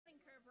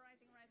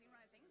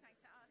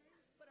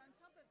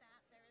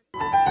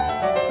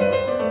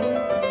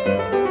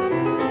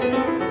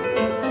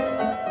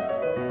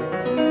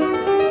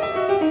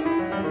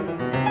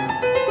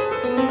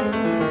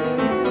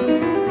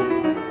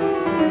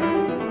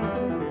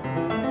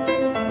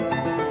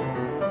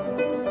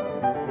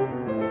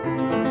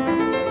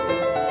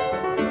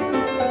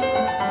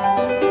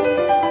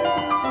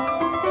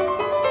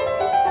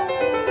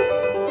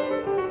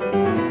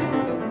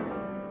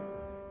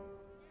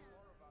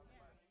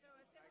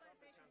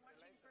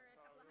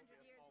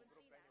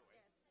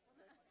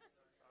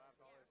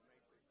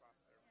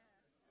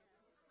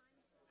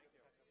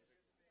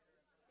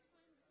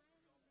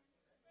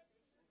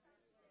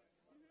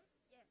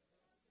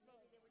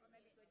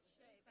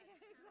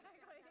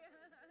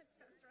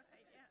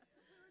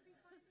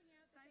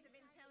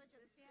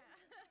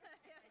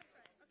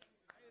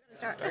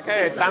Start.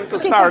 Okay, time to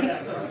start.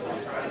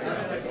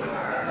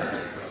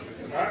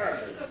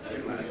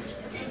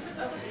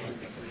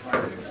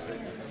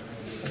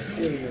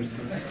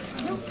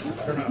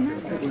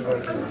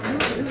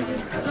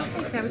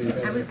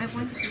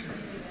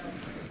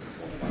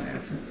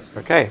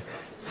 Okay,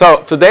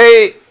 so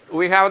today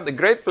we have the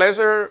great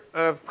pleasure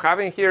of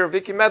having here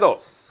Vikki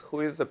Meadows,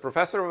 who is a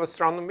professor of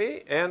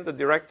astronomy and the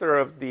director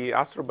of the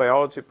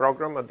astrobiology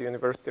program at the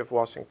University of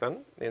Washington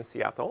in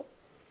Seattle.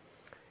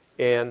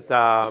 And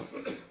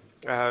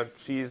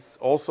she's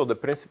also the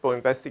principal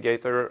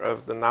investigator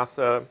of the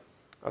NASA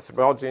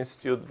Astrobiology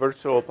Institute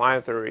Virtual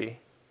Planetary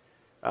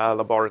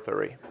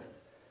Laboratory.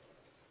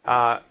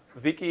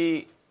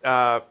 Vikki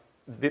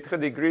did her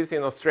degrees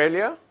in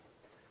Australia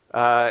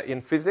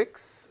in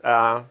physics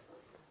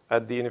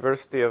at the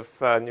University of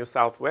New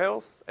South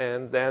Wales,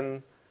 and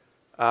then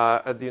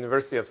at the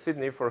University of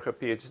Sydney for her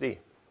PhD.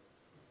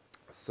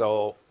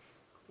 So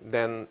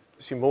then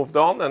she moved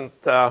on, and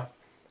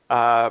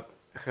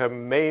her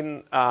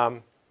main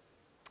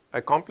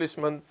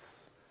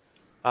accomplishments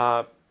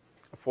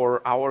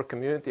for our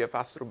community of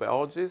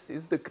astrobiologists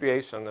is the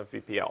creation of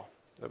VPL,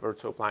 the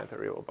Virtual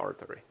Planetary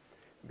Laboratory,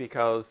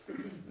 because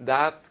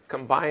that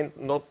combined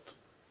not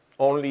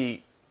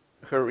only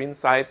her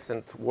insights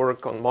and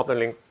work on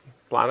modeling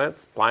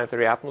planets,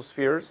 planetary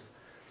atmospheres,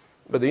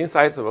 but the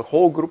insights of a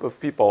whole group of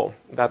people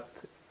that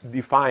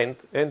defined,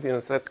 and in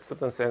a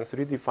certain sense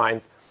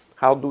redefined,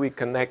 how do we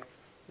connect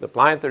the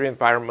planetary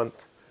environment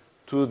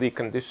to the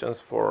conditions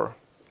for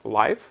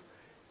life,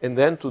 and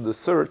then to the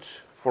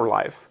search for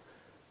life,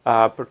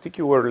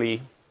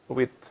 particularly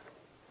with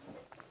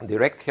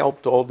direct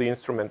help to all the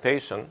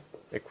instrumentation,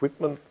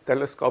 equipment,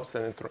 telescopes,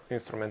 and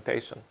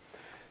instrumentation.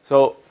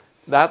 So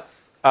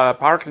that's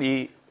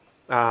partly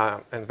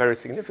and very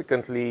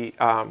significantly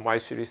why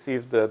she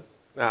received the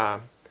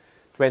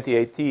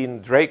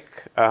 2018 Drake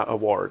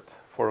Award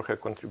for her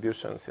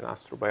contributions in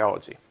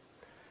astrobiology.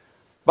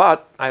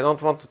 But I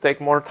don't want to take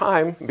more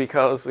time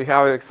because we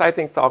have an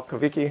exciting talk.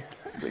 Vikki,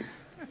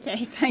 please.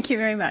 Okay, thank you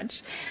very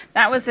much.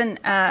 That was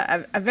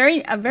a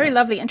very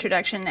lovely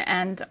introduction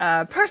and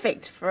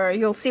perfect for,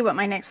 you'll see what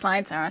my next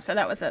slides are. So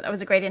that was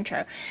a great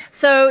intro.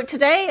 So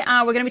today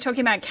we're going to be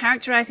talking about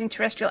characterizing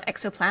terrestrial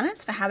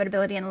exoplanets for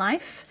habitability and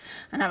life.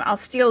 And I'll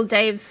steal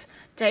Dave's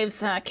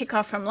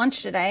kickoff from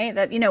lunch today,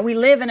 that we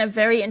live in a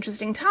very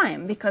interesting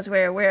time because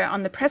we're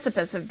on the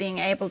precipice of being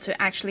able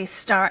to actually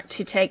start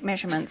to take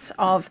measurements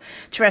of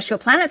terrestrial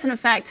planets. And in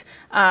fact,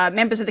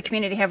 members of the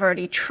community have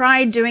already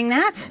tried doing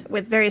that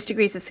with various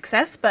degrees of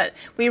success, but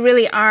we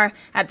really are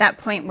at that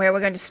point where we're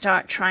going to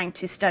start trying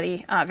to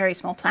study very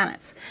small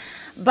planets.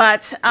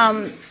 But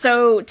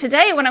so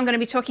today what I'm going to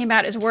be talking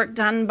about is work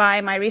done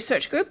by my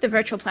research group, the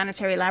Virtual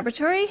Planetary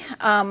Laboratory.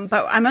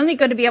 But I'm only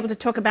going to be able to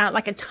talk about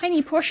like a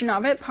tiny portion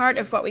of it, part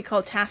of what we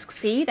call Task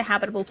C, the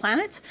habitable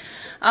planet.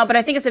 But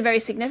I think it's a very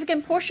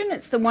significant portion.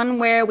 It's the one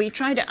where we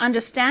try to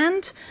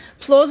understand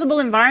plausible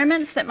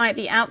environments that might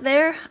be out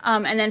there,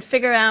 and then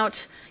figure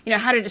out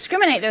how to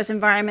discriminate those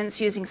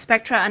environments using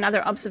spectra and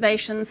other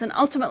observations, and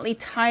ultimately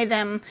tie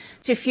them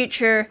to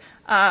future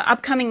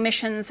upcoming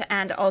missions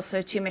and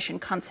also to mission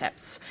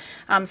concepts.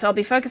 So I'll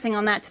be focusing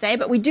on that today,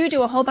 but we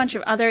do a whole bunch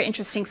of other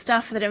interesting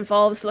stuff that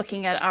involves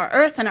looking at our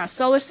Earth and our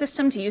solar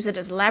system to use it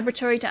as a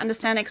laboratory to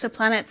understand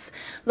exoplanets,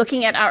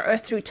 looking at our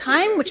Earth through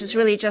time, which is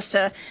really just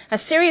a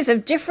series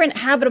of different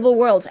habitable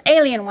worlds,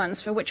 alien ones,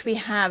 for which we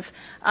have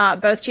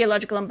both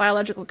geological and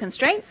biological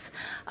constraints.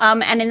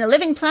 And in the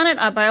living planet,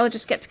 our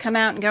biologists get to come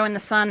out and go in the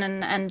sun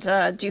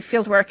and do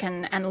field work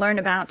and learn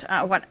about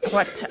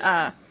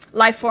what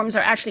life forms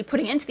are actually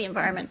putting into the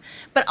environment.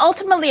 But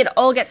ultimately, it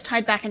all gets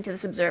tied back into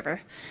this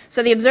observer.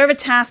 So the observer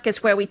task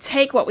is where we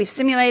take what we've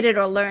simulated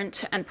or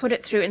learned and put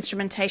it through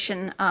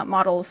instrumentation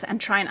models and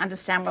try and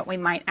understand what we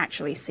might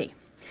actually see.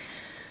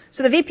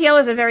 So the VPL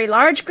is a very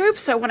large group.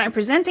 So what I'm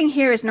presenting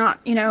here is not,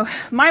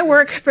 my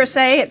work per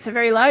se. It's a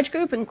very large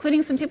group,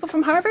 including some people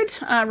from Harvard,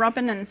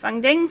 Robin and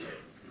Feng Ding.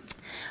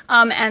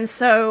 And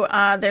so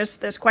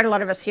there's quite a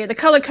lot of us here. The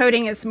color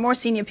coding is more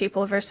senior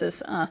people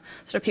versus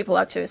sort of people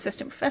up to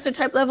assistant professor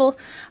type level,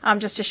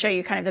 just to show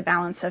you kind of the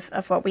balance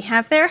of what we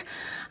have there.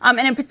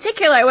 And in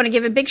particular, I want to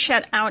give a big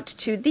shout out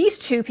to these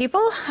two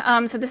people.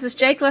 So this is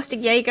Jake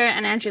Lustig-Jaeger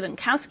and Andrew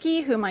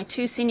Lenkowski, who are my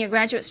two senior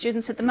graduate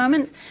students at the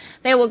moment.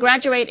 They will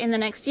graduate in the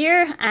next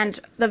year,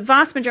 and the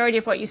vast majority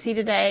of what you see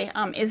today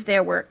is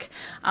their work.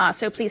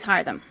 So please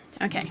hire them.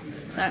 Okay,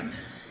 so,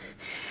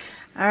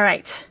 all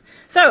right.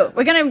 So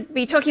we're going to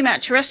be talking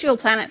about terrestrial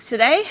planets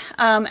today.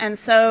 And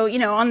so,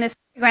 on this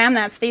diagram,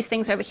 that's these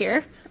things over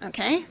here.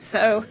 Okay,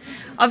 so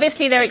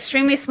obviously they're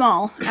extremely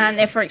small and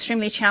therefore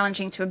extremely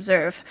challenging to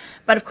observe,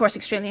 but of course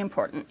extremely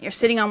important. You're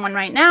sitting on one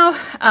right now,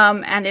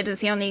 and it is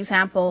the only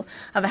example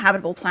of a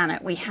habitable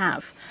planet we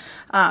have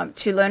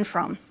to learn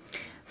from.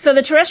 So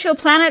the terrestrial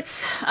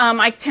planets,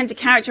 I tend to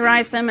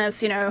characterize them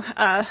as,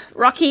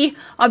 rocky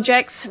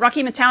objects,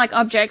 rocky metallic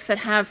objects that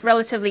have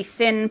relatively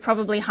thin,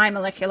 probably high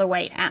molecular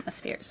weight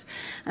atmospheres.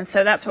 And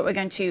so that's what we're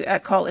going to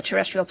call a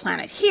terrestrial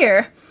planet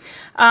here.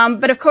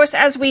 But of course,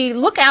 as we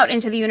look out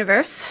into the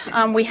universe,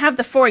 we have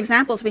the 4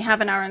 examples we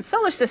have in our own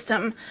solar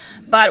system,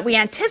 but we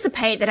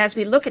anticipate that as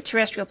we look at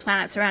terrestrial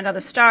planets around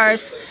other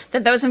stars,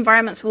 that those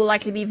environments will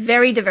likely be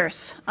very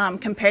diverse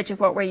compared to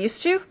what we're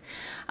used to.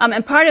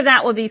 And part of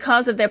that will be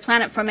because of their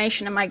planet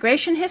formation and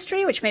migration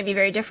history, which may be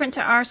very different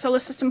to our solar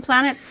system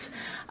planets,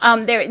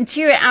 their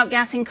interior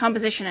outgassing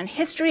composition and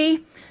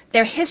history,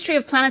 their history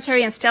of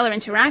planetary and stellar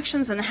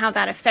interactions and how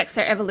that affects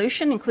their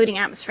evolution, including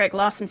atmospheric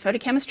loss and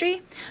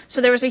photochemistry. So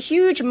there is a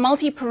huge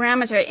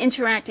multi-parameter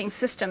interacting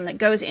system that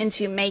goes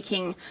into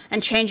making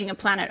and changing a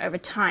planet over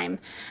time.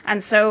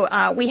 And so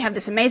we have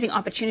this amazing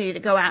opportunity to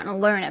go out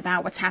and learn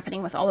about what's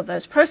happening with all of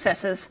those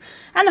processes.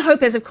 And the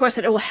hope is, of course,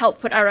 that it will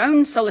help put our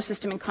own solar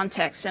system in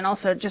context and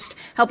also just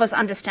help us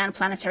understand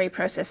planetary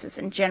processes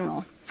in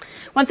general.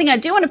 One thing I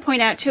do want to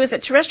point out, too, is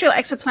that terrestrial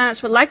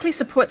exoplanets will likely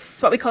support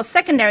what we call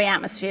secondary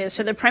atmospheres.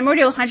 So the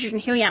primordial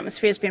hydrogen-helium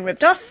atmosphere has been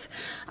ripped off,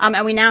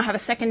 and we now have a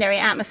secondary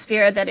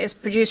atmosphere that is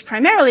produced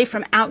primarily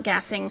from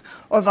outgassing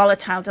or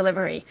volatile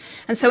delivery.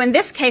 And so in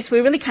this case,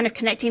 we're really kind of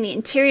connecting the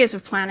interiors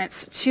of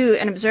planets to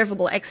an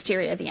observable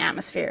exterior of the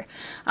atmosphere.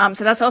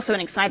 So that's also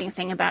an exciting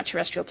thing about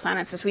terrestrial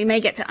planets, is we may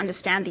get to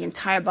understand the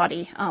entire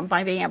body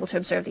by being able to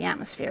observe the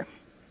atmosphere.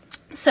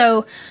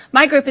 So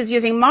my group is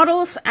using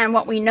models and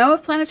what we know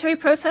of planetary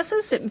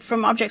processes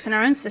from objects in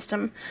our own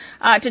system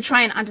to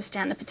try and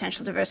understand the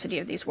potential diversity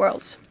of these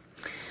worlds.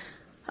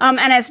 And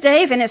as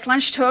Dave in his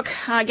lunch talk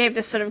gave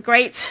this sort of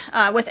great,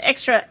 with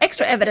extra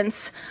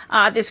evidence,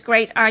 this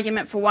great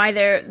argument for why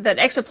that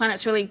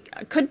exoplanets really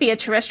could be a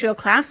terrestrial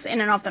class in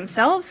and of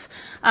themselves.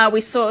 We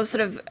saw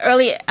sort of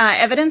early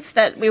evidence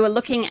that we were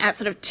looking at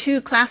sort of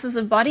 2 classes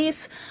of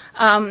bodies,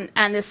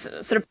 and this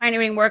sort of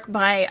pioneering work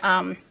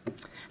by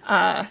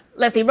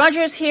Leslie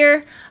Rogers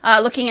here,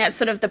 looking at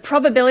sort of the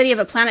probability of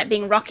a planet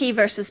being rocky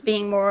versus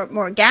being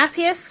more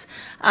gaseous.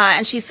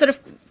 And she's sort of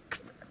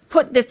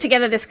put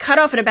together this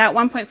cutoff at about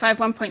 1.5,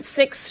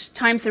 1.6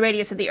 times the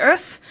radius of the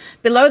Earth.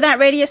 Below that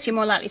radius, you're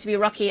more likely to be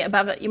rocky.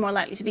 Above it, you're more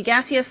likely to be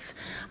gaseous.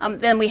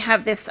 Then we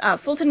have this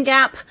Fulton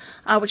gap,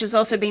 which has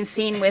also been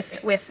seen with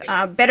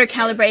better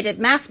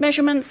calibrated size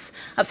measurements.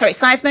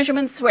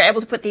 We're able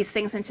to put these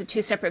things into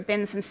 2 separate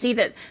bins and see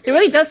that there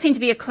really does seem to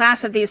be a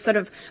class of these sort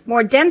of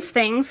more dense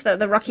things,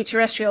 the rocky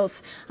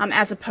terrestrials,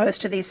 as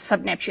opposed to these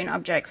sub-Neptune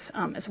objects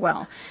as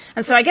well.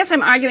 And so I guess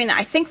I'm arguing that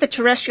I think the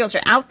terrestrials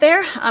are out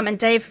there, and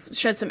Dave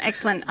showed some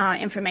excellent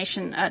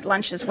information at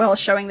lunch as well,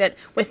 showing that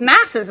with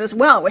masses as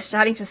well, we're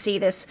starting to see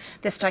this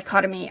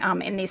dichotomy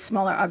in these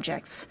smaller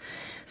objects.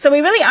 So we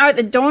really are at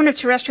the dawn of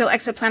terrestrial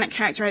exoplanet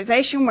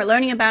characterization. We're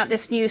learning about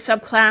this new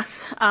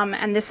subclass,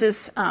 and this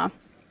is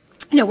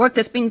work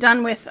that's been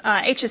done with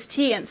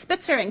HST and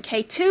Spitzer and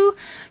K2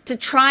 to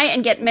try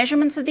and get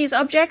measurements of these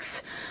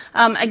objects.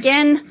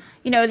 Again,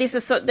 these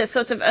are the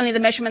sorts of only the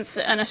measurements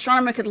an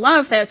astronomer could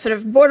love. They're sort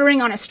of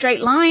bordering on a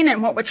straight line,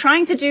 and what we're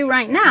trying to do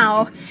right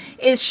now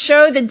is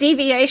show the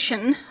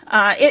deviation.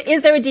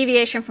 Is there a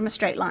deviation from a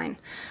straight line?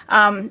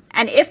 And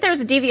if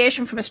there's a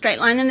deviation from a straight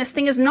line, then this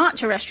thing is not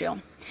terrestrial.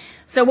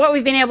 So what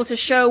we've been able to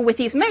show with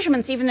these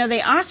measurements, even though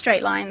they are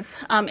straight lines,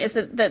 is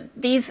that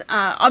these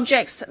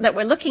objects that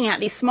we're looking at,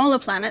 these smaller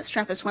planets,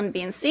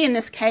 TRAPPIST-1b and C in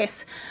this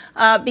case,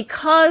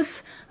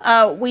 because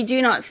we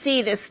do not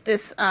see this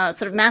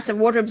sort of massive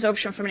water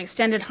absorption from an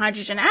extended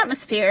hydrogen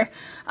atmosphere,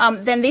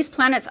 then these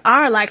planets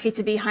are likely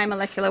to be high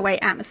molecular weight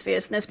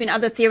atmospheres. And there's been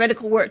other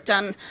theoretical work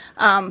done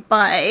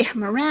by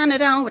Moran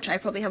et al., which I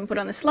probably haven't put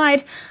on the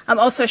slide,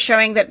 also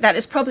showing that that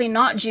is probably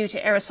not due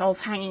to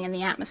aerosols hanging in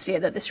the atmosphere,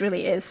 that this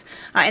really is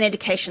an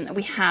indication that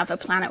we have a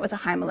planet with a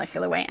high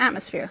molecular weight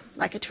atmosphere,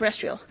 like a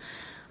terrestrial.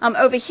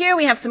 Over here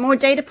we have some more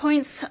data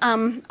points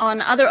on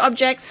other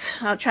objects,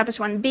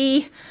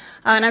 TRAPPIST-1b,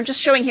 and I'm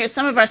just showing here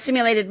some of our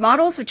simulated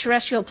models of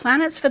terrestrial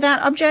planets for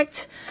that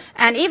object.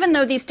 And even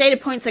though these data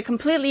points are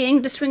completely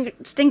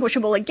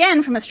indistinguishable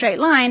again from a straight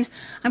line,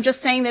 I'm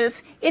just saying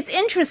that it's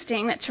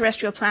interesting that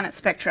terrestrial planet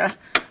spectra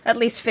at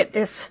least fit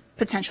this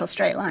potential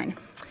straight line.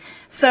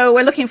 So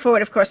we're looking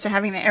forward, of course, to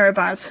having the error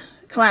bars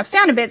collapse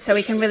down a bit so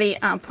we can really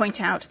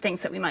point out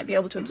things that we might be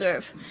able to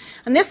observe.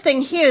 And this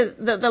thing here,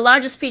 the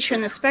largest feature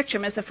in the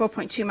spectrum is the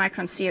 4.2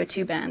 micron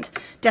CO2 band,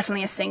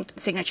 definitely a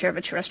signature of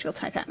a terrestrial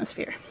type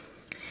atmosphere.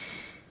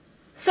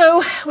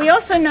 So we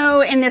also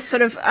know in this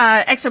sort of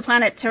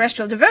exoplanet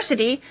terrestrial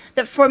diversity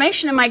that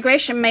formation and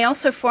migration may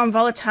also form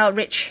volatile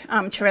rich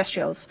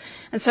terrestrials.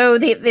 And so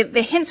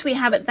the hints we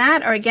have at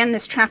that are again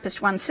this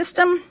TRAPPIST-1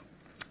 system.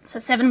 So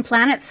 7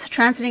 planets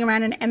transiting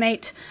around an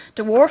M8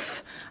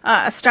 dwarf,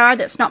 a star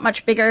that's not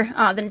much bigger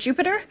than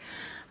Jupiter.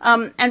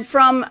 And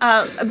from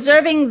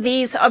observing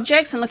these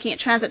objects and looking at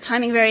transit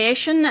timing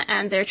variation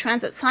and their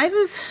transit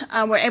sizes,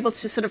 we're able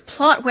to sort of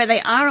plot where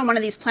they are on one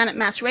of these planet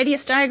mass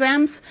radius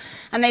diagrams.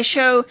 And they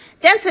show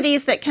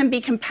densities that can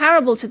be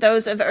comparable to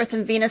those of Earth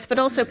and Venus, but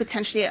also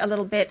potentially a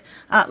little bit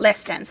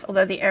less dense,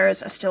 although the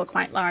errors are still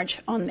quite large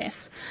on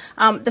this.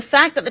 The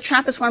fact that the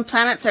TRAPPIST-1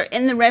 planets are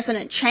in the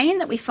resonant chain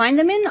that we find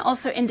them in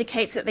also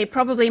indicates that they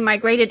probably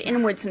migrated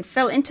inwards and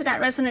fell into that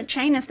resonant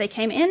chain as they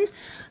came in,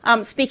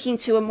 speaking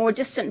to a more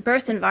distant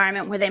birth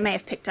environment where they may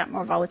have picked up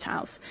more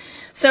volatiles.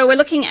 So we're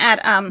looking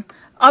at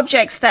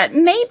objects that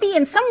may be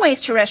in some ways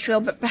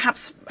terrestrial, but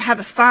perhaps have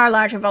a far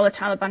larger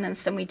volatile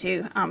abundance than we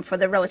do for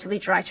the relatively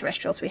dry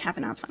terrestrials we have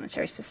in our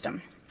planetary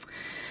system.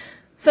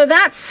 So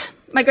that's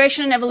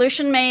migration and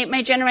evolution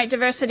may generate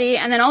diversity,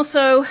 and then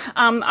also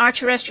our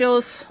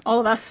terrestrials, all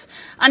of us,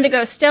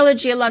 undergo stellar,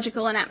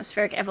 geological, and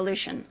atmospheric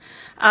evolution.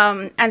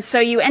 And so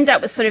you end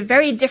up with sort of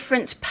very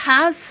different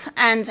paths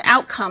and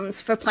outcomes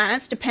for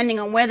planets depending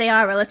on where they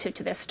are relative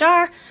to their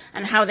star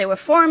and how they were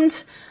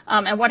formed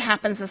and what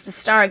happens as the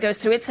star goes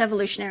through its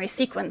evolutionary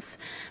sequence.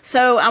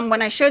 So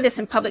when I show this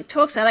in public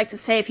talks, I like to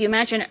say if you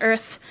imagine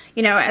Earth,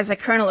 as a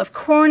kernel of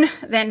corn,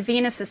 then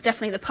Venus is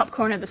definitely the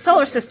popcorn of the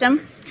solar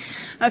system.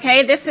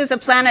 Okay, this is a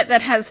planet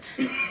that has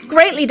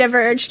greatly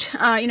diverged,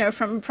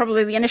 from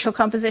probably the initial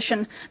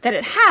composition that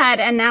it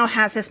had, and now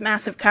has this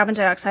massive carbon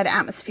dioxide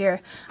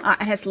atmosphere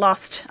and has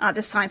lost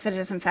this science that it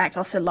has in fact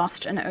also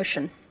lost an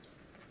ocean.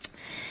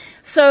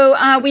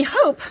 So we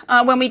hope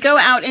when we go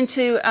out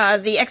into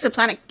the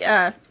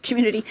exoplanet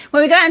community,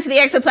 when we go out into the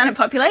exoplanet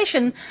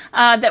population,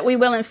 that we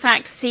will in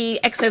fact see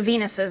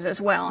exovenuses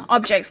as well,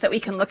 objects that we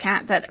can look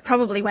at that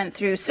probably went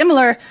through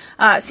similar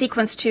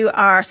sequence to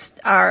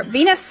our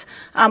Venus,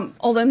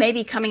 although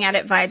maybe coming at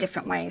it via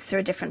different ways through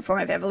a different form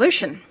of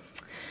evolution.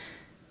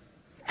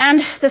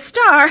 And the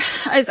star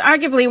is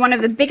arguably one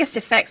of the biggest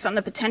effects on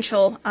the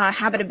potential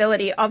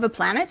habitability of a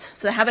planet.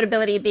 So the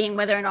habitability being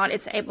whether or not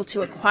it's able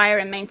to acquire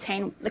and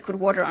maintain liquid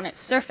water on its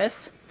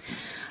surface.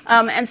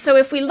 And so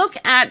if we look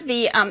at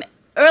the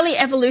early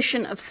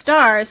evolution of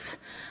stars,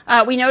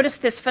 we notice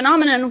this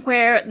phenomenon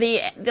where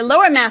the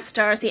lower mass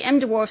stars, the M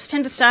dwarfs,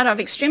 tend to start off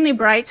extremely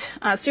bright,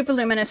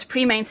 superluminous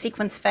pre-main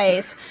sequence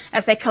phase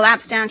as they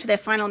collapse down to their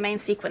final main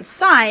sequence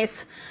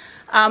size.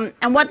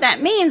 And what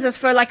that means is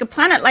for like a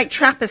planet like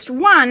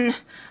TRAPPIST-1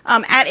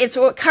 at its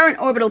current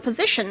orbital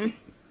position,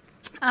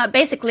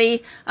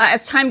 basically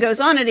as time goes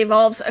on it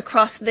evolves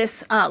across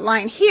this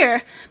line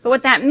here. But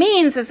what that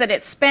means is that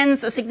it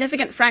spends a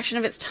significant fraction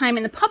of its time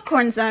in the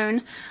popcorn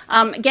zone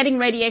getting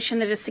radiation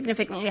that is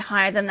significantly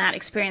higher than that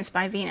experienced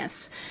by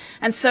Venus.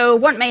 And so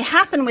what may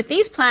happen with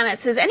these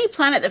planets is any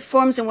planet that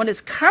forms in what is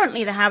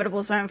currently the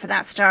habitable zone for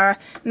that star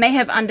may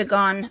have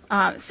undergone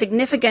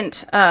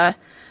significant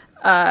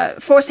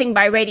forcing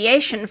by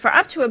radiation for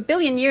up to 1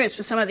 billion years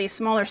for some of these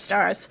smaller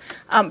stars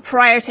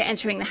prior to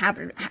entering the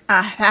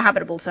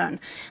habitable zone.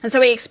 And so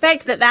we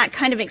expect that that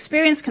kind of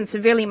experience can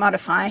severely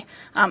modify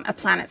a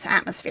planet's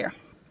atmosphere.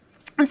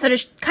 And so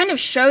to kind of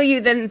show you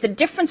then the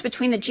difference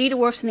between the G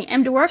dwarfs and the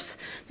M dwarfs,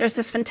 there's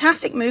this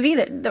fantastic movie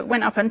that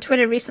went up on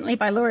Twitter recently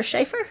by Laura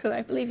Schaefer, who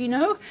I believe you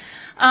know.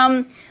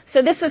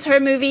 So this is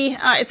her movie.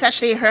 It's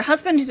actually her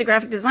husband, who's a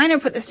graphic designer,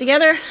 put this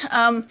together.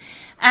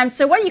 And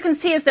so what you can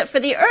see is that for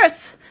the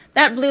Earth,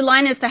 that blue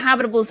line is the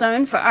habitable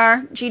zone for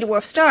our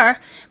G-dwarf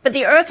star, but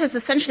the Earth has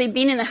essentially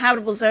been in the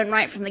habitable zone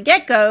right from the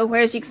get-go,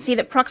 whereas you can see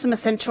that Proxima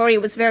Centauri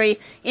was very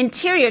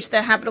interior to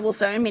the habitable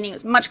zone, meaning it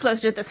was much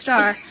closer to the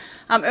star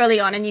early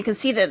on, and you can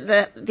see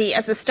that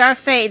as the star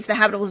fades, the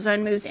habitable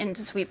zone moves in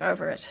to sweep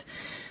over it.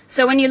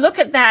 So when you look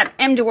at that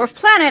M-dwarf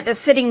planet that's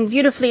sitting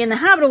beautifully in the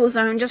habitable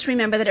zone, just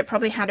remember that it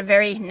probably had a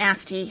very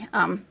nasty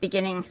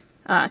beginning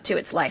to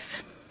its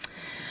life.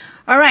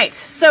 All right,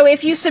 so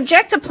if you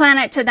subject a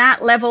planet to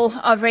that level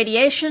of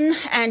radiation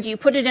and you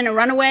put it in a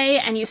runaway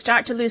and you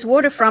start to lose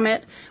water from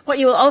it, what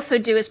you will also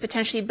do is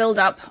potentially build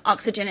up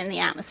oxygen in the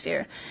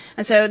atmosphere.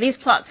 And so these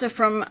plots are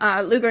from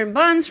Lugar and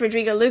Barnes,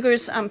 Rodrigo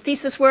Lugar's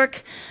thesis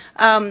work.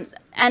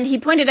 And he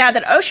pointed out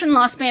that ocean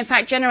loss may in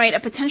fact generate a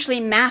potentially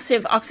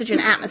massive oxygen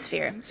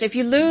atmosphere. So if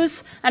you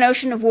lose an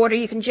ocean of water,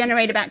 you can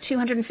generate about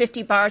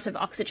 250 bars of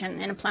oxygen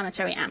in a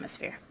planetary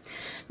atmosphere.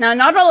 Now,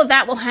 not all of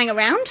that will hang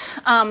around.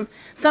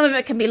 Some of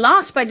it can be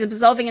lost by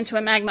dissolving into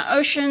a magma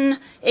ocean.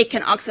 It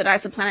can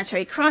oxidize the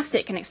planetary crust.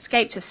 It can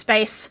escape to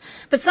space.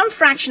 But some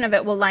fraction of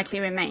it will likely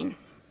remain.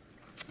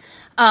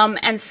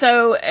 And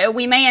so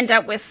we may end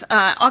up with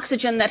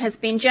oxygen that has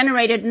been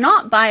generated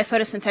not by a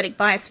photosynthetic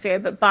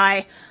biosphere, but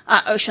by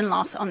ocean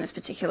loss on this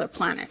particular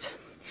planet.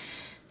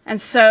 And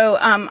so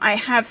I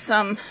have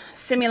some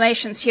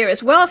simulations here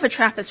as well for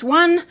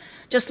TRAPPIST-1,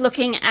 just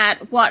looking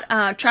at what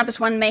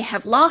TRAPPIST-1 may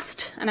have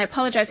lost. And I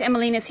apologize,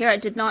 Emmeline is here. I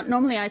did not,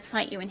 normally I'd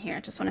cite you in here.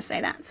 I just want to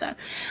say that. So,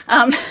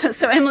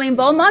 so Emmeline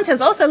Beaumont has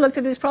also looked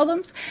at these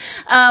problems.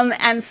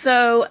 And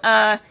so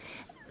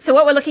So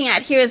what we're looking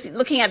at here is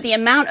looking at the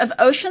amount of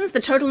oceans,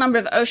 the total number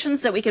of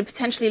oceans that we could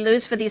potentially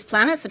lose for these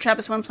planets, the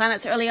TRAPPIST-1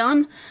 planets early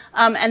on,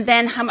 and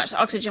then how much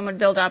oxygen would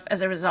build up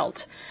as a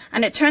result.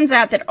 And it turns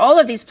out that all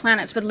of these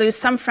planets would lose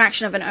some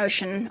fraction of an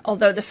ocean,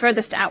 although the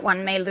furthest out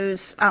one may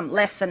lose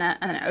less than an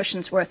Earth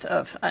ocean's worth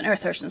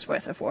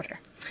of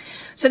water.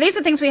 So these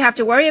are things we have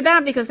to worry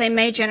about because they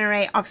may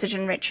generate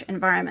oxygen-rich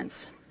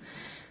environments.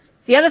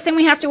 The other thing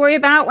we have to worry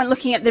about when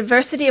looking at the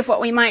diversity of what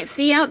we might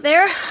see out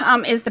there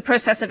is the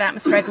process of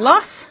atmospheric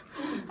loss.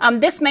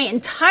 This may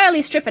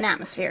entirely strip an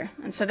atmosphere,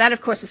 and so that, of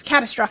course, is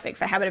catastrophic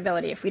for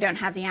habitability if we don't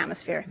have the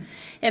atmosphere.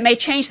 It may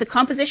change the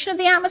composition of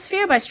the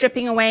atmosphere by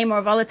stripping away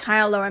more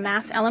volatile, lower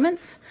mass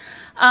elements.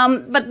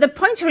 But the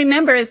point to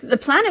remember is the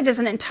planet is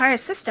an entire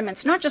system.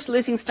 It's not just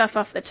losing stuff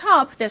off the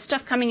top. There's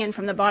stuff coming in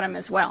from the bottom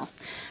as well.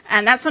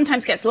 And that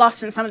sometimes gets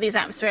lost in some of these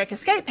atmospheric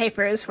escape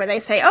papers where they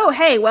say, oh,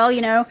 hey, well, you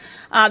know,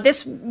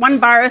 this one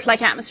bar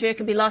Earth-like atmosphere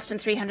could be lost in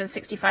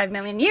 365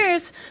 million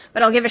years.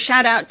 But I'll give a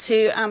shout out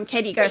to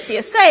Katie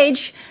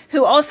Garcia-Sage,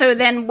 who also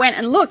then went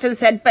and looked and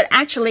said, but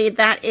actually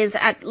that is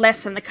at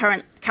less than the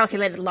current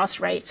calculated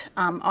loss rate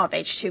of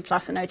H2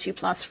 plus and O2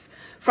 plus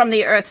from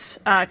the Earth's,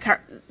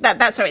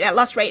 that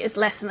loss rate is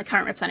less than the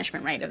current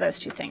replenishment rate of those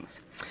two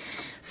things.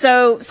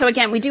 So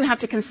again, we do have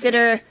to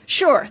consider,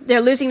 sure,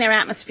 they're losing their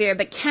atmosphere,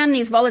 but can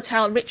these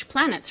volatile rich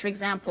planets, for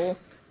example,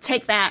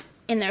 take that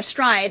in their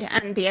stride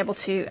and be able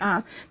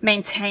to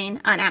maintain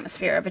an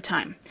atmosphere over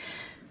time?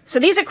 So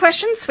these are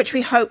questions which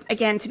we hope,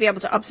 again, to be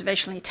able to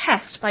observationally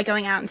test by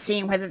going out and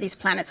seeing whether these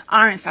planets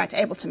are, in fact,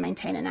 able to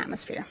maintain an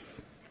atmosphere.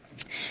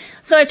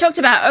 So I talked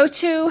about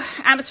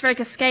O2, atmospheric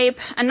escape.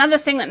 Another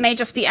thing that may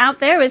just be out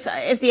there is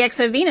the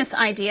exovenus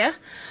idea.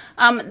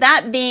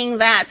 That being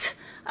that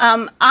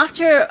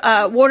after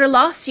water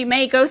loss, you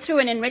may go through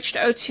an enriched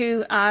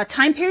O2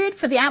 time period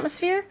for the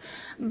atmosphere.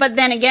 But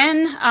then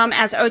again,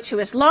 as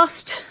O2 is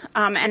lost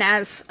and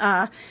as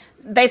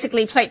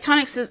basically plate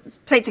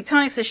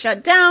tectonics is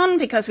shut down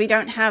because we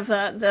don't have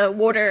the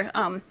water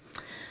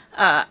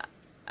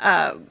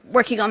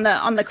working on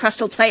the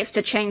crustal plates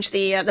to change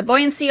the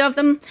buoyancy of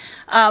them.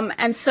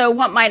 And so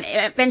what might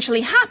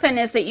eventually happen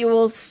is that you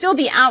will still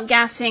be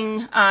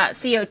outgassing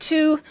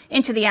CO2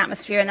 into the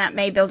atmosphere, and that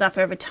may build up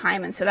over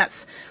time. And so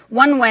that's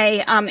one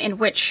way in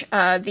which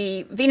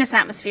the Venus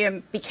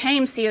atmosphere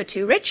became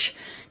CO2 rich.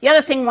 The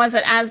other thing was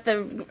that as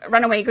the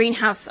runaway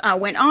greenhouse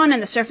went on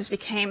and the surface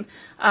became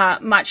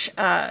much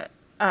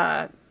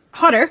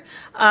hotter,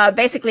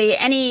 basically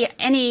any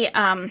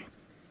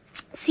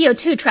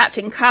CO2 trapped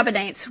in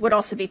carbonates would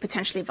also be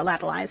potentially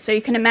volatilized. So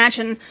you can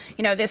imagine,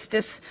 you know,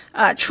 this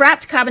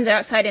trapped carbon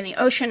dioxide in the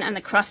ocean and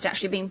the crust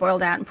actually being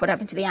boiled out and put up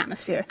into the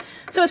atmosphere.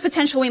 So it's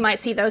potential we might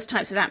see those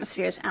types of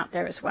atmospheres out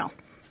there as well.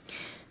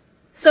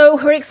 So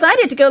we're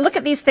excited to go look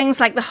at these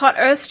things like the hot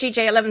Earths,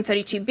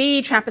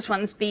 GJ1132b,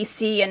 TRAPPIST-1s B,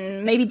 C,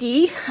 and maybe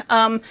D.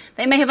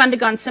 They may have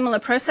undergone similar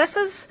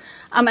processes,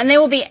 and they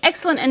will be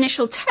excellent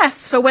initial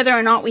tests for whether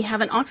or not we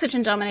have an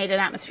oxygen-dominated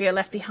atmosphere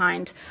left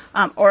behind,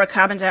 or a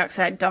carbon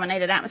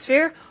dioxide-dominated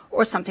atmosphere,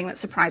 or something that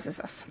surprises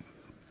us.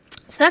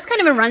 So that's kind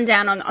of a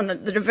rundown on the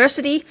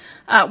diversity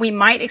we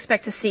might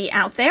expect to see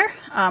out there.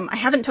 I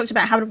haven't talked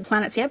about habitable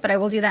planets yet, but I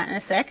will do that in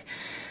a sec.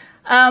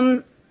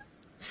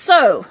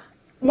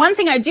 One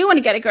thing I do want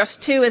to get across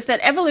too is that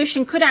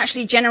evolution could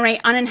actually generate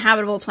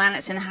uninhabitable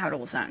planets in the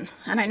habitable zone.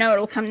 And I know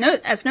it'll come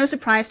as no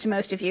surprise to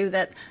most of you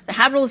that the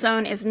habitable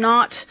zone is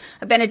not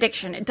a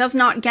benediction. It does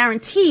not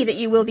guarantee that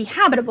you will be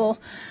habitable.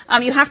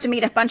 You have to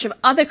meet a bunch of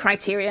other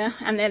criteria,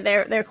 and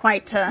they're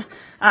quite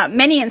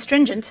many and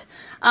stringent.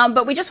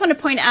 But we just want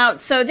to point out,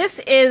 so this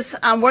is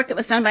work that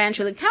was done by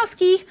Andrew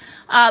Lukowski,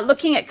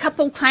 looking at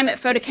coupled climate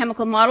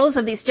photochemical models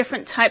of these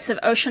different types of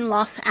ocean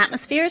loss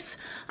atmospheres,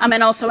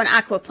 and also an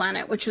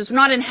aquaplanet, which was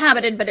not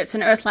inhabited, but it's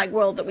an Earth-like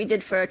world that we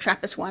did for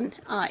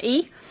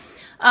TRAPPIST-1e.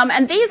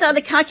 And these are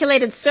the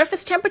calculated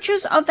surface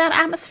temperatures of that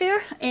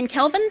atmosphere in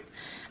Kelvin.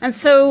 And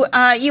so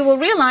you will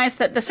realize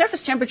that the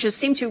surface temperatures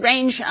seem to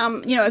range,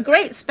 a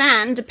great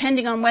span,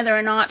 depending on whether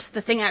or not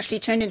the thing actually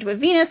turned into a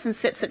Venus and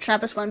sits at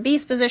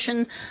TRAPPIST-1b's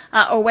position,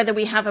 or whether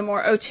we have a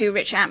more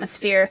O2-rich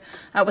atmosphere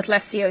with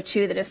less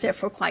CO2 that is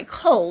therefore quite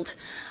cold.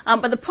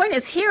 But the point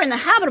is, here in the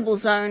habitable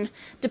zone,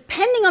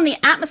 depending on the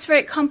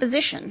atmospheric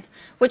composition,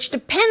 which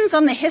depends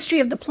on the history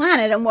of the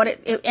planet and what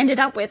it ended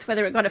up with,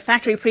 whether it got a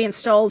factory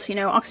pre-installed,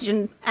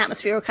 oxygen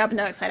atmosphere or carbon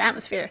dioxide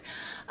atmosphere,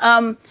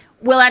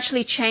 will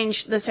actually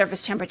change the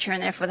surface temperature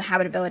and therefore the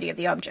habitability of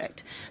the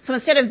object. So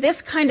instead of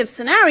this kind of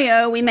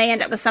scenario, we may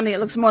end up with something that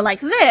looks more like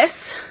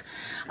this.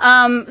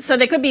 So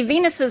there could be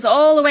Venuses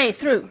all the way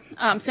through,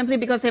 simply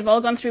because they've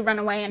all gone through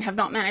runaway and have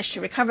not managed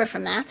to recover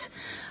from that.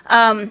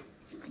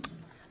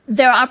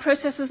 There are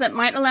processes that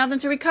might allow them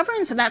to recover,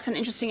 and so that's an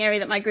interesting area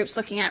that my group's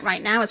looking at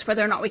right now, is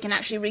whether or not we can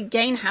actually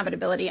regain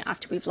habitability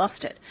after we've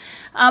lost it.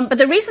 But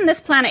the reason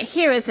this planet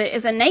here is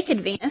a naked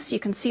Venus, you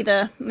can see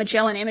the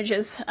Magellan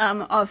images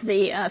of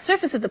the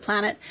surface of the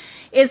planet,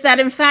 is that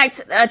in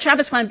fact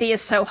TRAPPIST-1b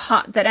is so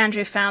hot that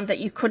Andrew found that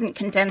you couldn't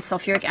condense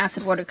sulfuric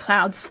acid water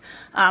clouds,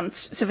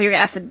 sulfuric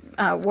acid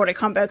water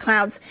combo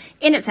clouds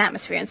in its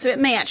atmosphere, and so it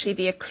may actually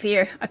be a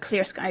clear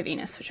sky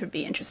Venus, which would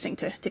be interesting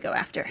to go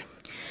after.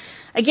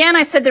 Again,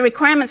 I said the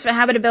requirements for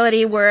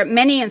habitability were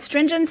many and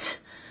stringent.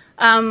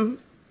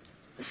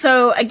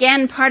 So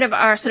again, part of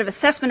our sort of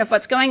assessment of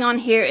what's going on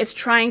here is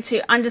trying to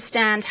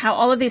understand how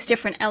all of these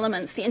different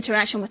elements, the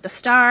interaction with the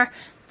star,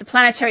 the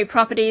planetary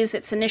properties,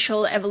 its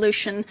initial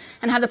evolution,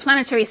 and how the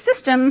planetary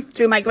system,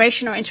 through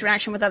migration or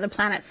interaction with other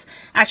planets,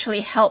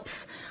 actually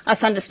helps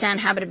us understand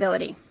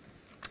habitability.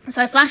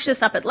 So I flashed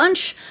this up at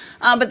lunch,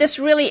 but this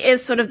really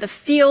is sort of the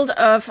field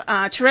of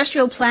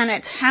terrestrial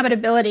planet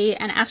habitability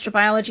and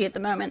astrobiology at the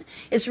moment,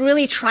 is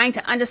really trying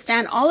to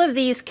understand all of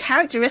these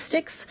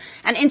characteristics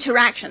and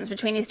interactions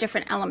between these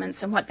different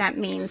elements and what that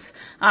means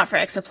for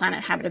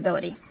exoplanet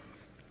habitability.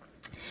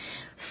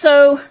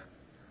 So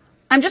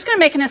I'm just going to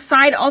make an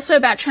aside also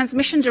about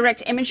transmission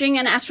direct imaging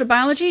and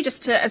astrobiology,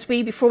 just to,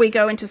 before we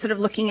go into sort of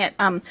looking at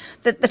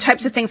the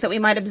types of things that we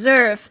might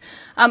observe.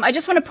 I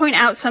just want to point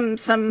out some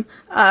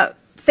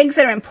things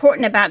that are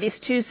important about these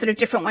two sort of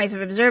different ways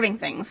of observing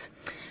things.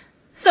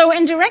 So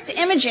in direct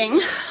imaging,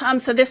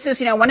 so this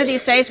is, one of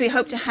these days we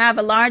hope to have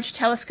a large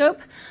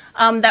telescope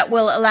that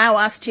will allow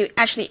us to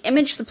actually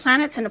image the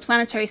planets in a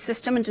planetary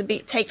system and to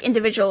take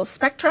individual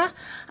spectra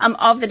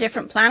of the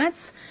different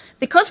planets.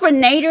 Because we're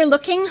nadir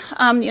looking,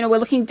 we're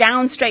looking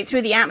down straight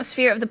through the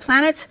atmosphere of the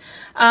planet,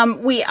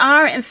 we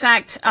are, in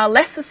fact,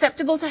 less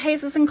susceptible to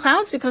hazes and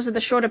clouds because of the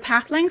shorter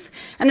path length,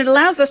 and it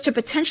allows us to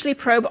potentially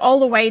probe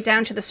all the way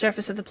down to the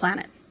surface of the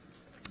planet.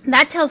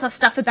 That tells us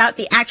stuff about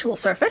the actual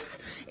surface.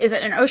 Is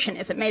it an ocean?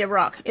 Is it made of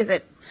rock?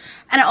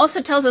 And it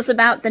also tells us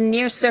about the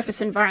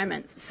near-surface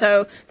environment.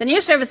 So the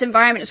near-surface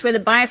environment is where the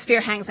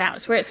biosphere hangs out.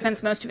 It's where it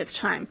spends most of its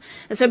time.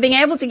 And so being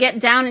able to get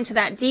down into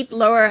that deep,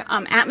 lower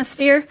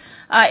atmosphere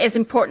is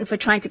important for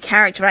trying to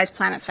characterize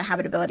planets for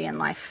habitability and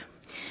life.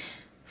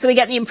 So we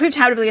get the improved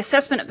habitability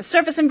assessment of the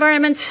surface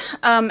environment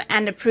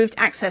and improved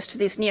access to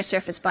these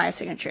near-surface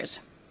biosignatures.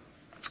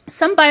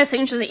 Some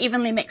biosignatures are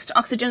evenly mixed.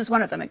 Oxygen is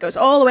one of them. It goes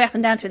all the way up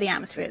and down through the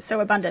atmosphere. It's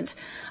so abundant.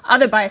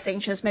 Other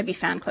biosignatures may be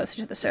found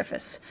closer to the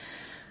surface.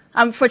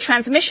 For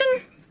transmission,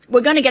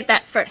 we're going to get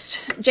that first.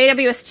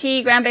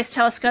 JWST, ground-based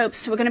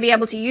telescopes, we're going to be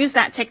able to use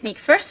that technique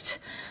first.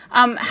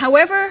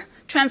 However,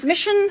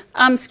 transmission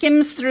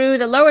skims through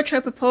the lower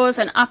tropopause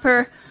and the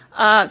upper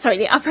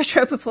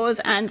tropopause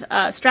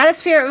and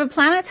stratosphere of a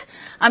planet.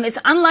 It's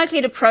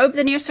unlikely to probe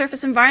the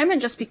near-surface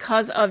environment just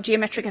because of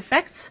geometric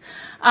effects.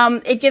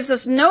 It gives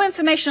us no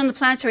information on the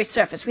planetary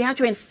surface. We have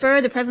to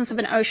infer the presence of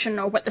an ocean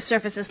or what the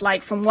surface is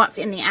like from what's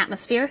in the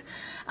atmosphere.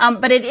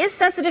 But it is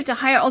sensitive to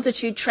higher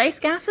altitude trace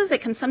gases.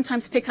 It can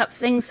sometimes pick up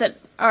things that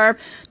are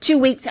too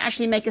weak to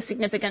actually make a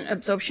significant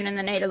absorption in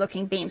the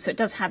nadir-looking beam. So it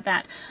does have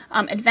that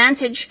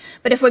advantage.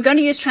 But if we're going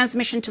to use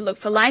transmission to look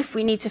for life,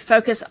 we need to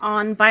focus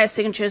on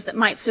biosignatures that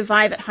might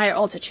survive at higher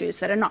altitudes,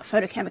 that are not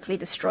photochemically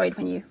destroyed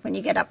when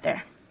you get up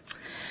there.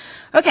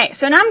 Okay,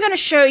 so now I'm going to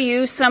show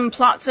you some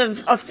plots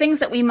of things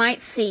that we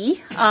might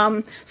see.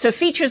 So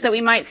features that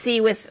we might see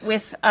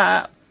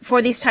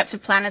for these types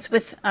of planets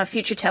with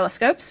future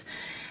telescopes.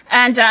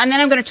 And then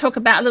I'm going to talk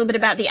a little bit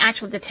about the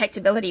actual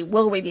detectability.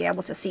 Will we be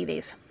able to see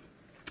these?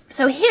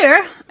 So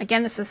here,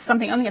 again, this is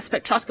something only a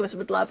spectroscopist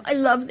would love. I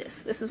love this.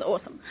 This is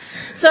awesome.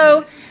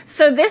 So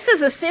this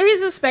is a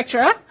series of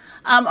spectra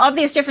of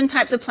these different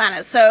types of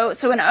planets. So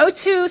an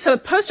O2, so a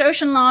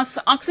post-ocean loss,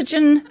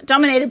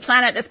 oxygen-dominated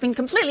planet that's been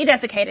completely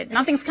desiccated.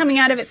 Nothing's coming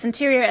out of its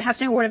interior. It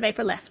has no water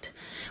vapor left.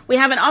 We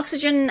have an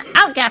oxygen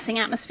outgassing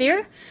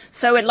atmosphere.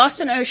 So it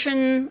lost an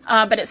ocean,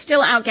 but it's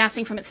still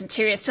outgassing from its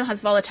interior. It still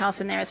has volatiles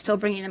in there. It's still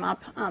bringing them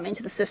up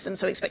into the system.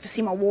 So we expect to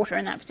see more water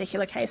in that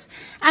particular case.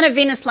 And a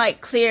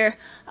Venus-like clear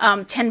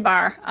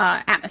 10-bar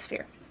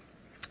atmosphere.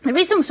 The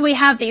reason we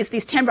have these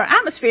 10-bar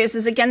atmospheres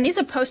is, again, these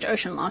are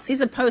post-ocean loss.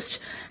 These are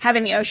post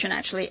having the ocean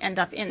actually end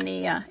up in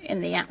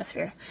the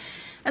atmosphere.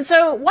 And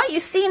so what you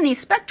see in these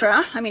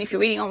spectra, I mean, if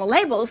you're reading all the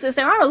labels, is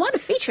there are a lot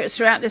of features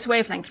throughout this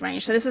wavelength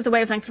range. So this is the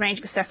wavelength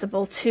range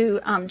accessible to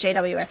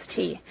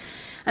JWST.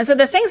 And so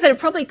the things that have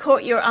probably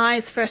caught your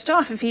eyes first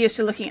off, if you're used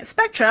to looking at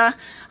spectra,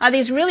 are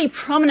these really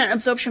prominent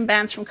absorption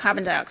bands from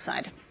carbon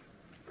dioxide.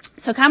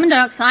 So carbon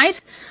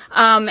dioxide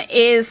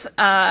is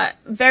a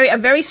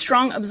very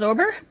strong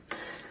absorber.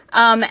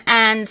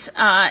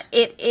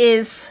 It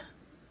is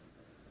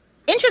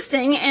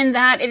interesting in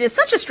that it is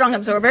such a strong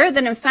absorber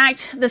that, in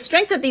fact, the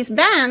strength of these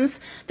bands,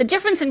 the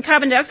difference in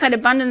carbon dioxide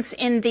abundance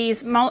in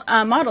these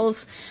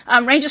models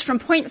ranges from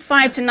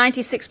 0.5 to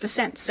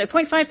 96%. So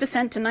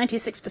 0.5% to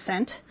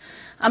 96%.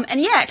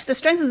 And yet, the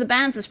strength of the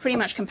bands is pretty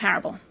much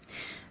comparable.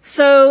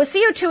 So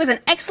CO2 is an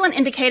excellent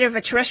indicator of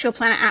a terrestrial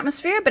planet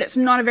atmosphere, but it's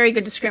not a very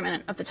good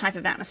discriminant of the type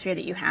of atmosphere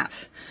that you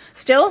have.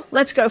 Still,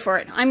 let's go for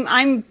it.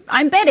 I'm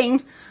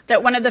betting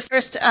that one of the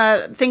first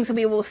things that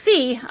we will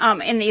see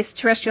in these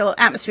terrestrial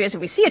atmospheres, if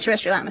we see a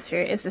terrestrial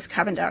atmosphere, is this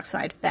carbon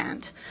dioxide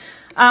band.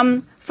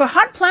 For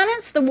hot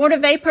planets, the water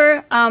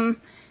vapor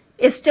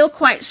is still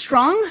quite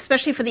strong,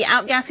 especially for the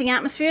outgassing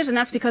atmospheres, and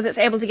that's because it's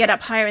able to get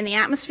up higher in the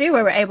atmosphere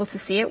where we're able to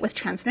see it with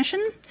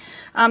transmission.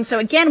 So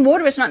again,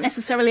 water is not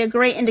necessarily a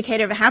great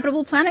indicator of a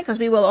habitable planet, because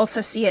we will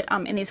also see it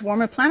in these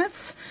warmer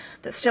planets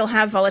that still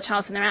have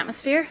volatiles in their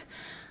atmosphere.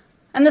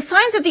 And the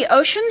signs of the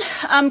ocean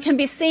can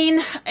be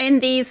seen in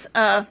these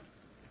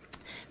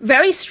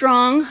very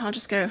strong, I'll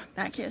just go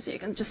back here so you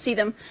can just see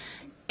them.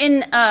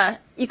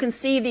 You can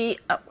see the,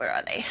 where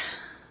are they?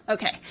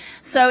 Okay,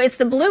 so it's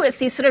the blue, it's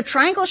these sort of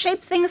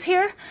triangle-shaped things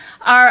here,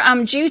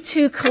 are due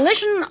to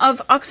collision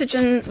of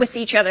oxygen with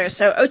each other.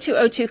 So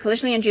O2-O2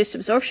 collisionally induced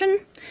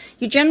absorption.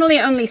 You generally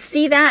only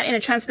see that in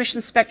a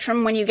transmission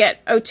spectrum when you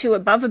get O2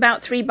 above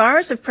about 3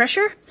 bars of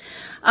pressure.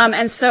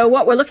 And so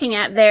what we're looking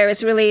at there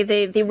is really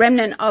the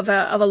remnant of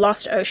a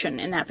lost ocean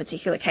in that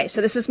particular case.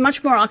 So this is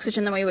much more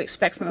oxygen than we would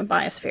expect from a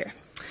biosphere.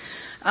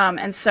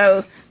 And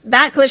so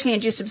that collisionally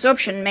induced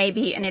absorption may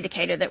be an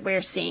indicator that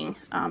we're seeing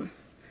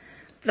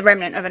the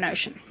remnant of an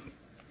ocean.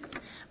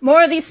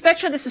 More of these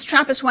spectra. This is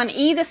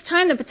TRAPPIST-1e this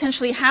time, the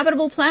potentially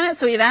habitable planet.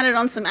 So we've added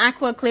on some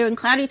aqua, clear, and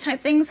cloudy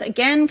type things.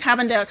 Again,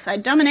 carbon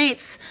dioxide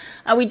dominates.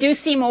 We do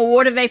see more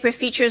water vapor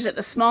features at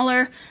the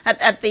smaller,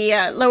 at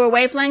the lower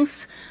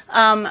wavelengths,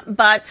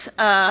 but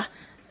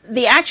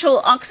the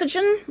actual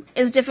oxygen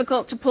is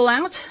difficult to pull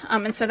out,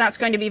 and so that's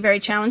going to be very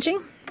challenging.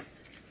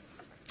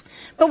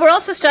 But we're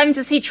also starting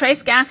to see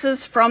trace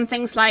gases from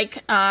things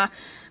like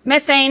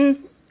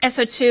methane,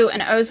 SO2,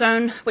 and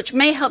ozone, which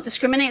may help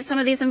discriminate some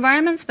of these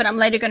environments, but I'm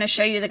later going to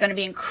show you they're going to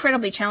be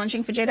incredibly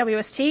challenging for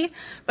JWST.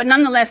 But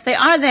nonetheless, they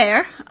are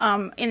there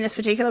in this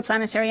particular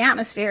planetary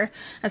atmosphere,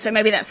 and so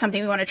maybe that's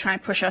something we want to try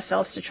and push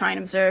ourselves to try and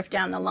observe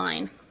down the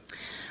line.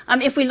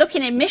 If we look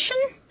in emission,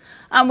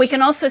 we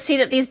can also see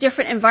that these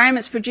different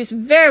environments produce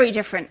very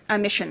different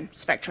emission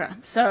spectra.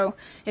 So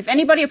if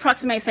anybody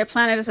approximates their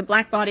planet as a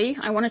black body,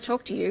 I want to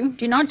talk to you.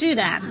 Do not do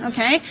that,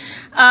 okay?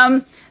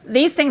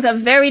 These things are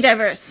very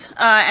diverse.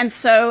 And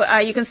so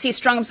you can see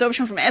strong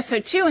absorption from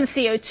SO2 and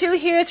CO2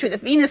 here through the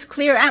Venus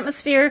clear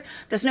atmosphere.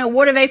 There's no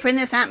water vapor in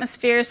this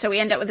atmosphere, so we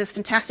end up with this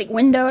fantastic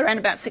window around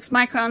about 6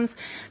 microns.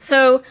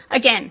 So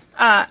again,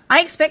 I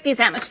expect these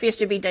atmospheres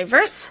to be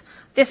diverse.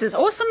 This is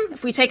awesome.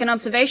 If we take an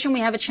observation, we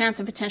have a chance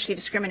of potentially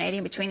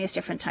discriminating between these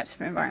different types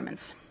of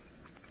environments.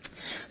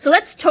 So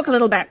let's talk a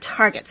little about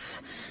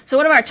targets. So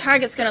what are our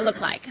targets going to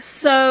look like?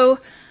 So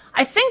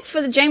I think for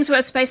the James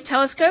Webb Space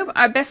Telescope,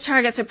 our best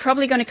targets are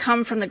probably going to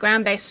come from the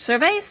ground-based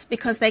surveys,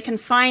 because they can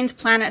find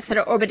planets that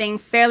are orbiting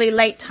fairly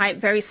late type,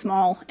 very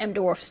small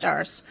M-dwarf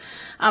stars.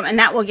 And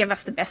that will give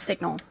us the best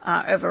signal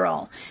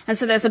overall. And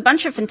so there's a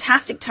bunch of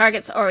fantastic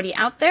targets already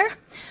out there.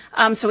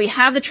 So we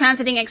have the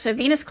transiting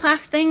exovenus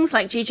class things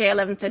like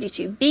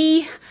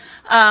GJ1132b.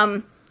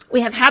 We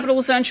have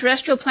habitable zone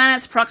terrestrial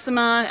planets,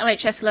 Proxima,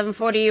 LHS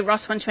 1140,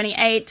 Ross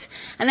 128.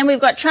 And then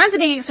we've got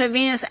transiting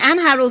exovenus and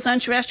habitable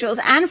zone terrestrials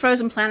and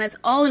frozen planets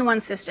all in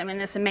one system in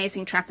this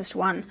amazing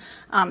TRAPPIST-1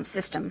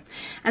 system.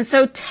 And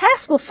so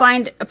TESS will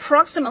find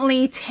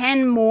approximately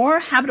 10 more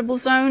habitable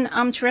zone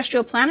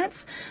terrestrial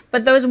planets,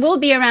 but those will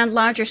be around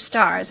larger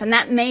stars, and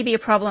that may be a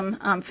problem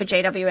for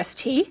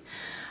JWST.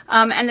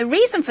 And the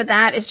reason for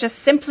that is just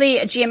simply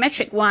a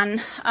geometric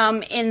one,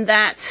 in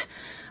that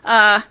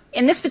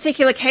in this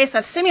particular case,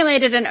 I've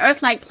simulated an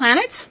Earth-like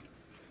planet,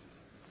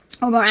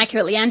 or more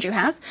accurately, Andrew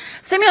has,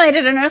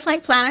 simulated an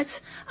Earth-like planet,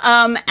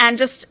 and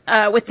just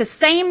with the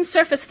same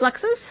surface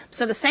fluxes,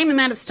 so the same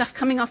amount of stuff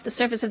coming off the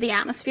surface of the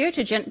atmosphere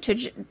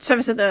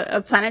surface of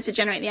the planet to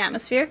generate the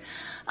atmosphere.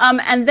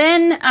 And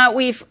then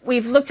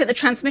we've looked at the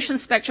transmission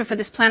spectra for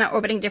this planet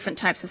orbiting different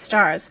types of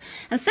stars.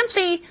 And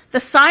simply the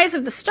size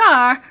of the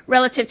star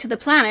relative to the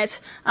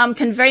planet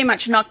can very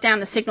much knock down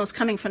the signals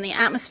coming from the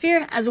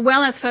atmosphere, as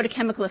well as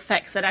photochemical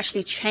effects that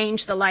actually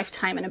change the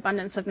lifetime and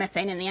abundance of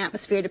methane in the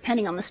atmosphere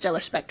depending on the stellar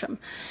spectrum.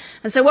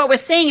 And so what we're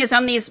seeing is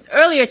on these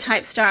earlier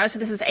type stars, so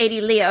this is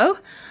 80 Leo,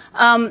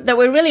 that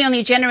we're really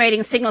only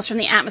generating signals from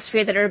the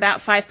atmosphere that are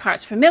about 5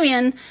 parts per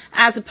million,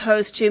 as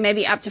opposed to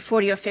maybe up to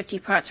 40 or 50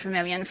 parts per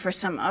million for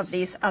some of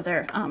these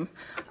other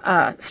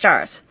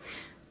stars.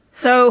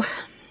 So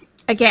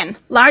again,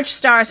 large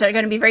stars are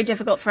going to be very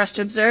difficult for us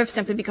to observe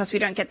simply because we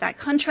don't get that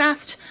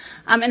contrast.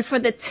 And for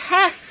the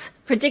TESS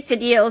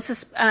predicted yields,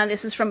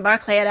 this is from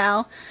Barclay et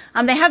al.,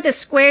 they have this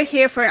square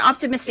here for an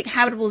optimistic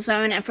habitable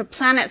zone and for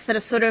planets that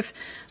are sort of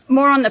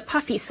more on the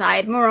puffy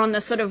side, more on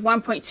the sort of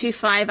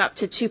 1.25 up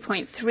to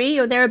 2.3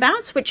 or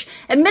thereabouts, which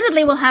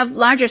admittedly will have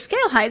larger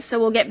scale heights, so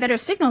we'll get better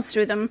signals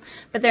through them,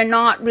 but they're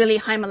not really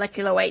high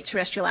molecular weight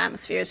terrestrial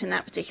atmospheres in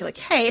that particular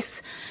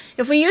case.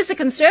 If we use the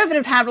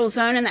conservative habitable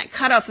zone and that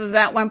cutoff of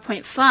about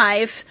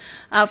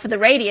 1.5 for the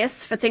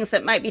radius, for things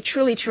that might be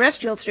truly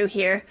terrestrial through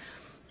here,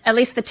 at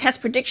least the TESS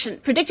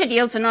predicted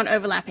yields are not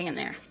overlapping in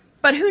there.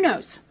 But who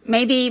knows?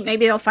 Maybe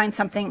they'll find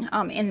something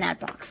in that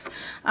box.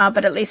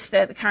 But at least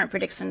the current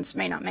predictions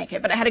may not make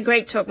it. But I had a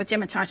great talk with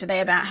Dimitar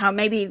today about how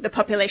maybe the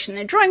population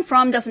they're drawing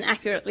from doesn't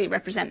accurately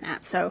represent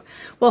that. So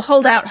we'll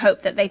hold out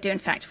hope that they do in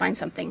fact find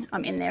something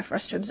in there for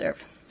us to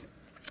observe.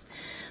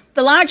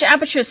 The large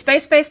aperture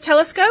space-based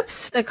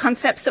telescopes, the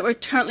concepts that we're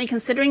currently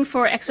considering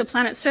for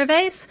exoplanet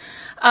surveys,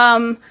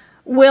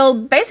 will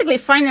basically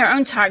find their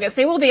own targets.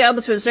 They will be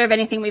able to observe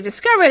anything we've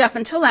discovered up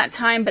until that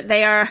time, but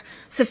they are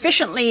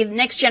sufficiently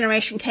next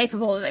generation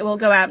capable that they will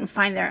go out and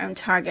find their own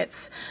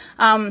targets.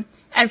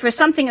 And for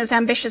something as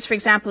ambitious, for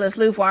example, as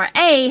LUVOIR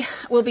A,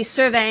 we'll be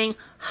surveying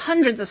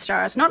hundreds of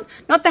stars, not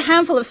the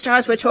handful of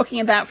stars we're talking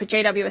about for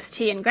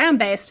JWST and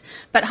ground-based,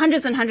 but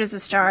hundreds and hundreds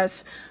of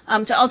stars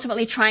to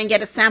ultimately try and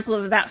get a sample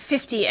of about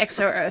 50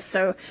 exo-Earths,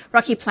 so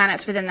rocky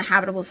planets within the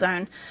habitable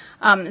zone.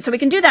 So we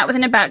can do that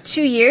within about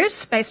 2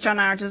 years based on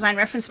our design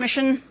reference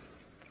mission.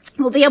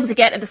 We'll be able to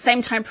get at the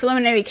same time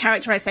preliminary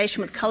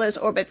characterization with colors,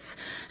 orbits,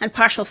 and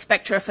partial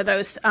spectra for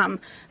those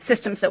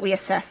systems that we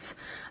assess.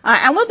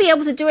 And we'll be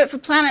able to do it for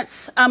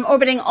planets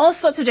orbiting all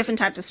sorts of different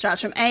types of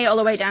stars, from A all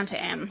the way down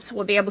to M. So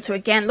we'll be able to,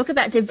 again, look at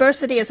that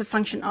diversity as a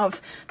function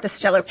of the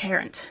stellar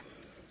parent.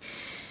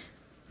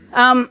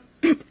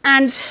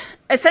 And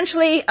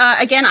essentially,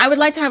 again, I would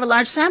like to have a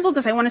large sample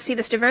because I want to see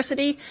this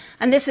diversity.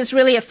 And this is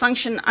really a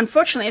function,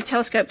 unfortunately, of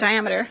telescope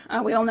diameter.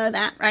 We all know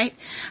that, right?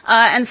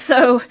 And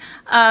so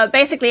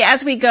basically,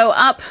 as we go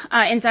up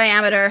in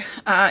diameter,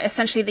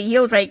 essentially the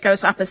yield rate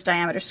goes up as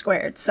diameter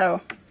squared. So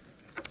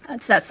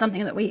that's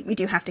something that we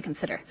do have to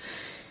consider.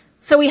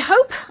 So we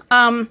hope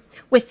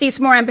with these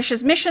more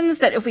ambitious missions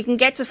that if we can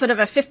get to sort of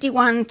a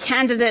 51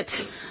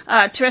 candidate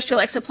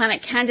terrestrial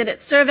exoplanet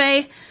candidate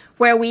survey,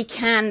 where we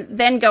can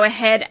then go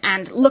ahead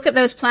and look at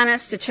those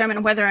planets,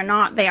 determine whether or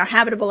not they are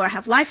habitable or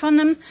have life on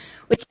them.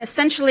 We can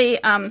essentially,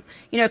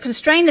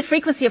 constrain the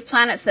frequency of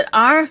planets that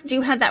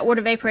do have that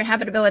water vapor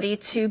habitability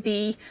to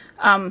be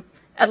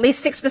at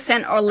least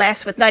 6% or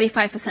less with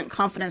 95%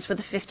 confidence with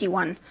a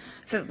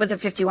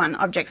 51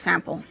 object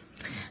sample.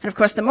 And of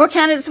course, the more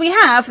candidates we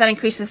have, that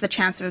increases the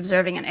chance of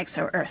observing an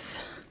exo-Earth.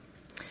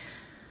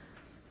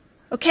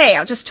 Okay,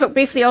 I'll just talk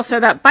briefly also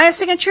about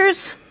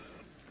biosignatures.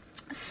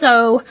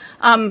 So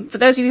for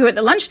those of you who are at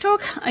the lunch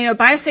talk,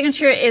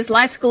 biosignature is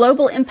life's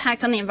global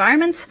impact on the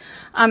environment.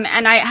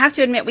 And I have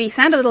to admit, we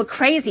sound a little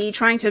crazy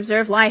trying to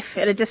observe life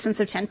at a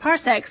distance of 10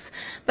 parsecs.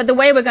 But the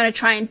way we're going to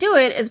try and do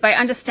it is by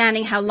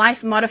understanding how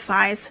life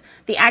modifies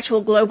the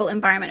actual global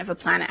environment of a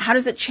planet. How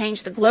does it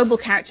change the global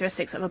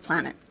characteristics of a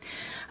planet?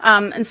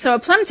 And so a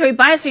planetary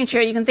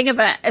biosignature, you can think of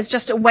it as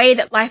just a way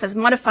that life has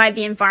modified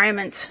the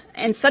environment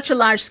in such a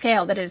large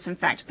scale that it is in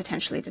fact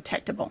potentially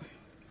detectable.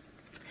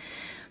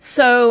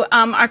 So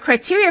our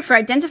criteria for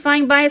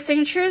identifying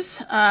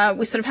biosignatures,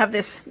 we sort of have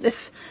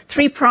this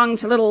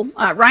three-pronged little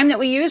rhyme that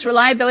we use: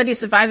 reliability,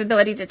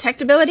 survivability,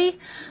 detectability.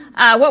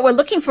 What we're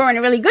looking for in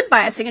a really good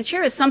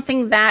biosignature is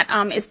something that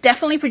is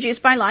definitely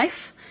produced by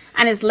life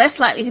and is less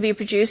likely to be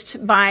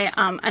produced by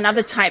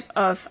another type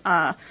of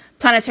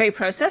planetary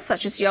process,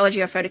 such as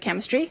geology or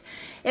photochemistry.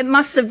 It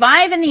must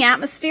survive in the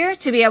atmosphere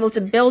to be able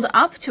to build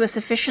up to a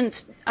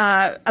sufficient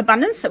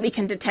abundance that we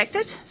can detect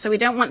it. So we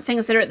don't want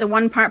things that are at the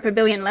 1 part per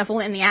billion level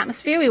in the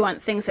atmosphere. We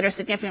want things that are a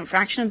significant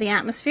fraction of the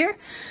atmosphere.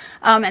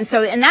 And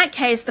so in that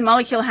case, the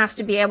molecule has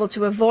to be able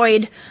to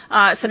avoid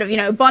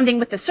bonding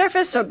with the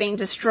surface or being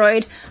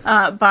destroyed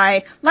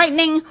by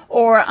lightning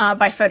or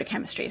by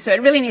photochemistry. So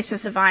it really needs to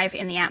survive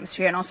in the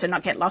atmosphere and also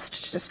not get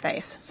lost to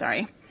space.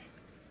 Sorry.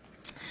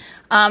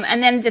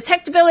 And then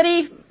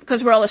detectability,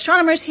 because we're all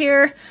astronomers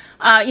here,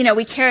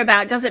 we care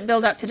about, does it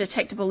build up to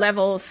detectable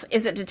levels?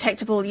 Is it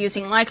detectable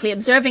using likely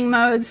observing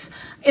modes?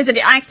 Is it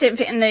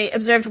active in the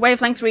observed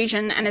wavelength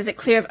region? And is it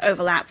clear of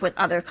overlap with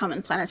other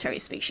common planetary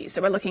species?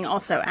 So we're looking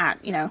also at,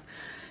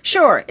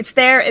 sure, it's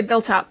there, it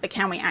built up, but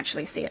can we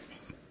actually see it?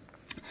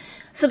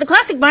 So the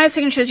classic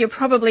biosignatures you're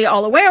probably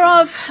all aware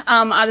of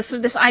are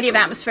this idea of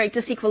atmospheric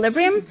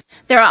disequilibrium.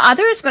 There are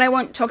others, but I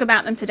won't talk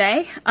about them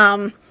today.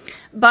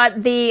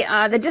 But the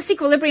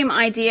disequilibrium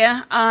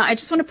idea, I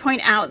just want to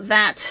point out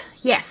that,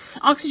 yes,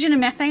 oxygen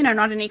and methane are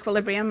not in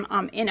equilibrium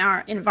in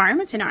our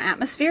environment, in our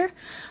atmosphere.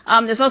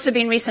 There's also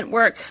been recent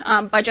work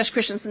by Josh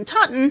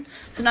Christensen-Totten,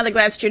 so another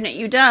grad student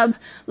at UW,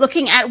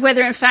 looking at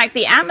whether, in fact,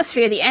 the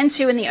atmosphere, the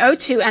N2 and the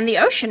O2 and the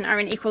ocean are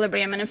in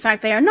equilibrium, and in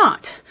fact, they are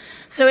not.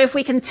 So if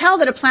we can tell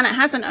that a planet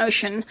has an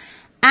ocean,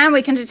 and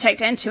we can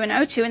detect N2 and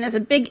O2, and there's a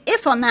big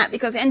if on that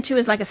because N2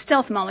 is like a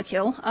stealth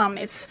molecule.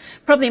 It's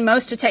probably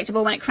most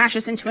detectable when it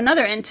crashes into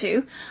another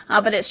N2,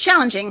 but it's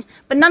challenging.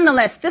 But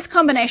nonetheless, this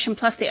combination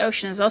plus the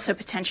ocean is also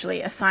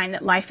potentially a sign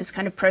that life is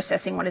kind of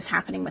processing what is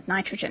happening with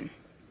nitrogen.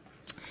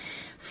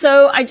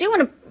 So I do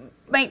want to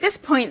make this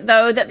point,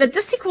 though, that the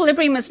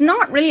disequilibrium is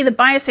not really the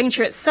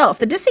biosignature itself.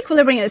 The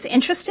disequilibrium is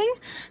interesting,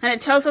 and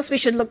it tells us we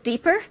should look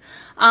deeper.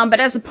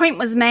 But as the point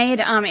was made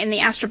in the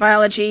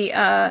astrobiology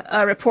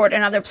report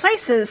and other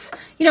places,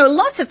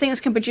 lots of things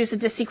can produce a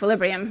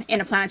disequilibrium in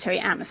a planetary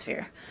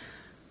atmosphere.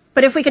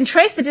 But if we can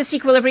trace the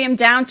disequilibrium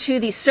down to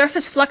the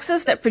surface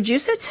fluxes that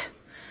produce it,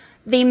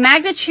 the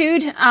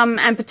magnitude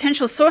and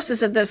potential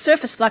sources of those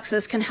surface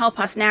fluxes can help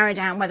us narrow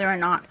down whether or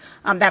not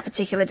that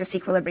particular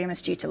disequilibrium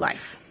is due to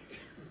life.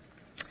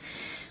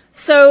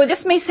 So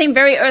this may seem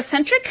very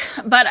Earth-centric,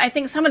 but I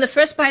think some of the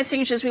first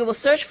biosignatures we will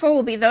search for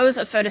will be those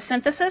of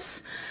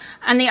photosynthesis.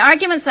 And the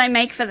arguments I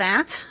make for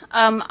that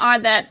are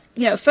that,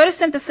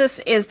 photosynthesis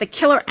is the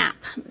killer app.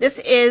 This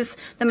is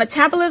the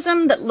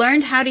metabolism that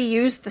learned how to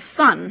use the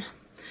sun,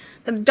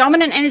 the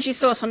dominant energy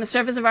source on the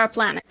surface of our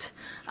planet,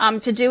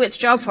 to do its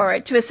job for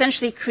it, to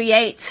essentially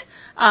create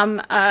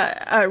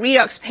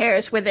redox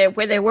pairs where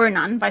there were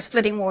none by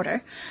splitting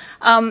water.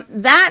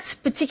 That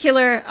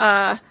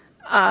particular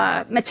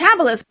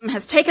metabolism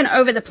has taken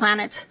over the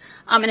planet,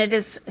 and it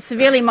has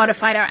severely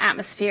modified our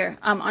atmosphere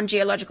on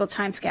geological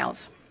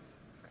timescales.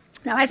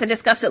 Now, as I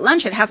discussed at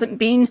lunch, it hasn't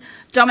been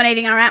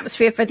dominating our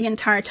atmosphere for the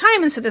entire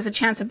time, and so there's a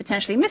chance of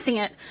potentially missing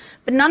it.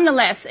 But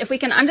nonetheless, if we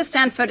can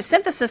understand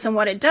photosynthesis and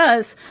what it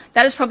does,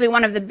 that is probably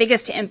one of the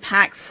biggest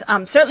impacts,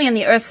 certainly in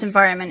the Earth's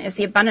environment, is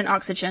the abundant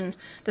oxygen,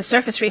 the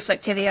surface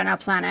reflectivity on our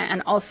planet,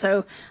 and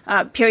also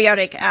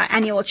periodic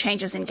annual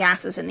changes in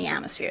gases in the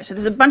atmosphere. So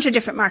there's a bunch of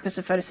different markers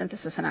of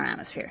photosynthesis in our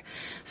atmosphere.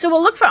 So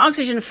we'll look for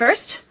oxygen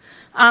first.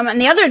 And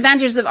the other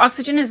advantages of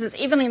oxygen is it's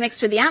evenly mixed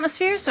through the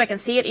atmosphere, so I can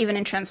see it even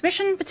in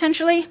transmission,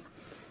 potentially.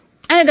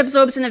 And it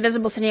absorbs in the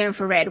visible to near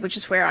infrared, which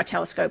is where our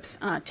telescopes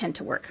tend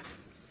to work.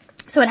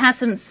 So it has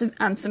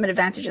some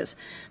advantages.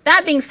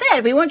 That being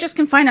said, we won't just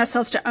confine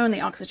ourselves to only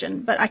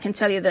oxygen, but I can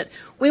tell you that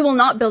we will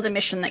not build a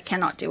mission that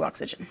cannot do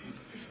oxygen.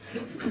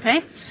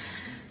 Okay?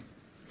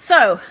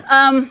 So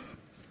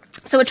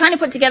we're trying to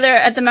put together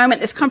at the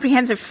moment this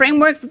comprehensive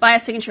framework for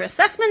biosignature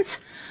assessment.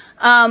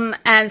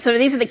 And so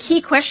these are the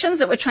key questions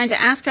that we're trying to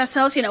ask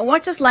ourselves.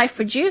 What does life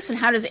produce and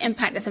how does it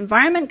impact its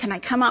environment? Can I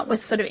come up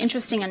with sort of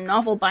interesting and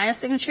novel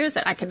biosignatures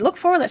that I could look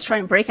for? Let's try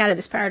and break out of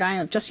this paradigm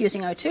of just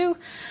using O2.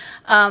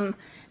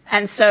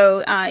 And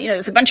so,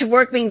 there's a bunch of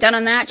work being done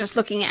on that, just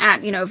looking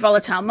at,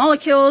 volatile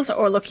molecules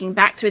or looking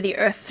back through the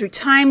Earth through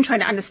time,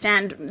 trying to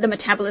understand the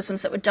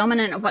metabolisms that were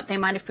dominant and what they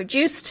might have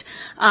produced.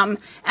 And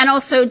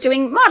also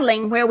doing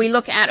modeling where we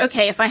look at,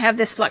 okay, if I have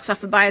this flux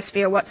off the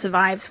biosphere, what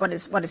survives, what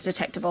is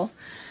detectable?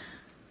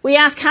 We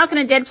ask, how can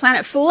a dead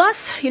planet fool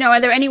us? Are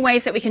there any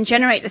ways that we can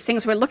generate the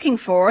things we're looking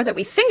for that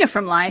we think are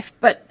from life,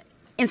 but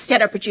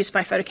instead are produced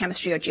by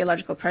photochemistry or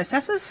geological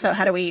processes? So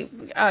how do we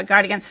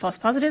guard against false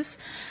positives?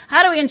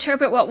 How do we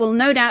interpret what will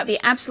no doubt be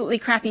absolutely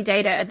crappy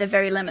data at the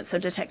very limits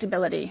of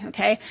detectability?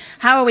 Okay,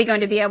 how are we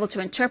going to be able to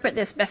interpret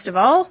this best of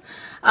all?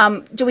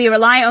 Do we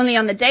rely only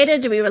on the data?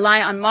 Do we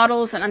rely on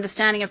models and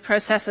understanding of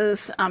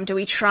processes? Do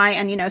we try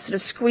and sort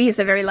of squeeze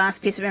the very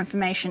last piece of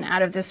information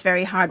out of this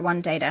very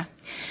hard-won data?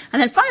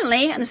 And then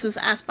finally, and this was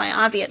asked by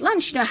Avi at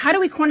lunch, how do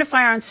we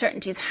quantify our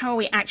uncertainties? How are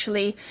we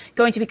actually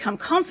going to become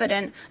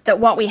confident that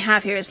what we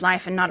have here is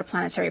life and not a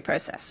planetary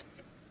process?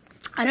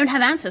 I don't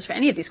have answers for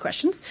any of these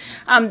questions.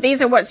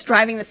 These are what's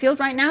driving the field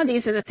right now.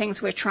 These are the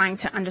things we're trying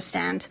to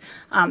understand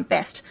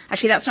best.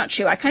 Actually, that's not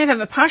true. I kind of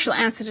have a partial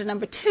answer to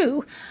number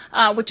 2,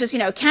 which is,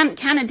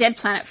 can a dead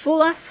planet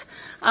fool us?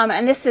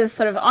 And this is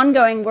sort of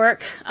ongoing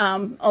work,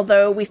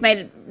 although we've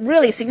made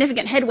really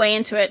significant headway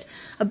into it.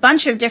 A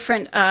bunch of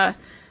different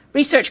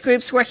research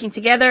groups working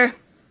together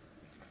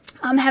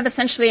have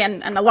essentially,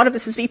 and a lot of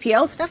this is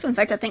VPL stuff. In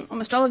fact, I think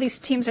almost all of these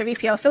teams are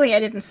VPL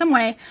affiliated in some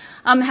way,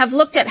 have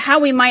looked at how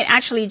we might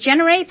actually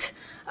generate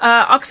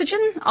oxygen.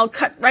 I'll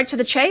cut right to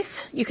the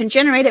chase. You can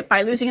generate it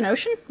by losing an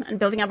ocean and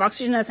building up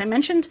oxygen, as I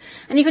mentioned.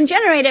 And you can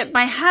generate it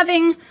by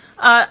having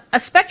a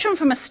spectrum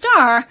from a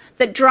star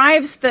that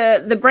drives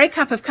the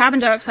breakup of carbon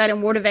dioxide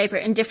and water vapor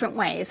in different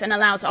ways and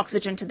allows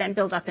oxygen to then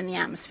build up in the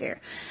atmosphere.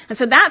 And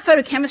so that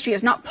photochemistry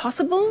is not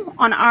possible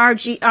on our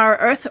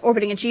Earth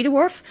orbiting a G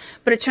dwarf,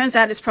 but it turns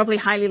out it's probably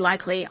highly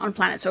likely on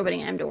planets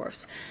orbiting M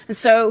dwarfs. And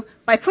so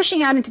by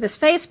pushing out into this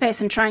phase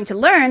space and trying to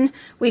learn,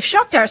 we've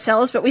shocked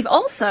ourselves, but we've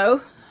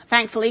also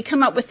thankfully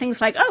come up with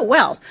things like, oh,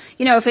 well,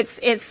 if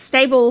it's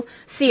stable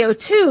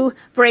CO2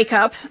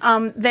 breakup,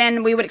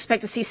 then we would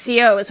expect to see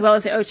CO as well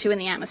as the O2 in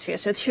the atmosphere.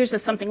 So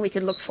here's something we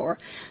could look for.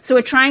 So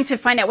we're trying to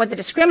find out what the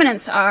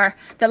discriminants are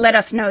that let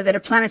us know that a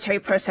planetary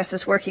process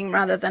is working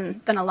rather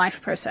than a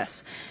life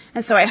process.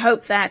 And so I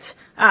hope that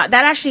that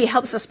actually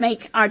helps us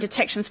make our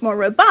detections more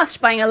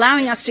robust by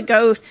allowing us to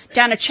go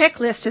down a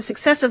checklist of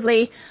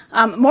successively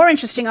more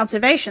interesting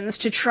observations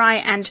to try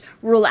and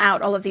rule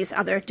out all of these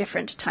other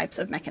different types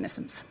of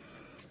mechanisms.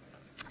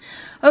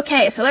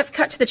 Okay, so let's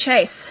cut to the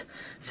chase.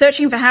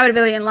 Searching for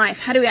habitability in life.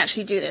 How do we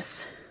actually do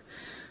this?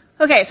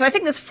 Okay, so I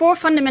think there's 4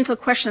 fundamental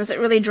questions that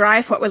really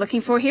drive what we're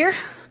looking for here.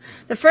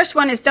 The first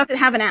one is, does it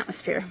have an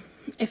atmosphere?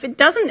 If it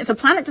doesn't, if a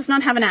planet does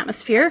not have an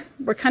atmosphere,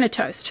 we're kind of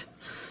toast.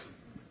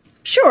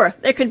 Sure,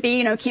 there could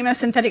be,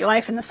 chemosynthetic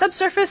life in the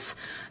subsurface.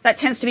 That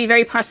tends to be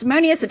very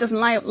parsimonious. It doesn't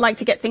like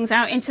to get things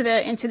out into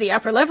the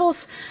upper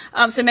levels.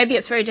 So maybe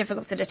it's very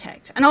difficult to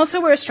detect. And also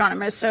we're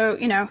astronomers, so,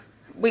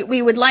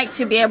 we would like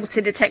to be able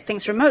to detect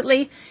things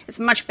remotely. It's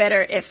much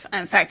better if,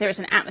 in fact, there is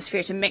an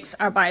atmosphere to mix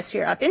our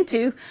biosphere up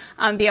into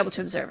and be able to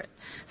observe it.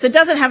 So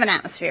does it have an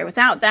atmosphere?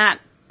 Without that,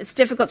 it's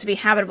difficult to be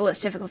habitable. It's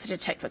difficult to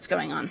detect what's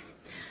going on.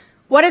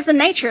 what is the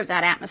nature of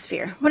that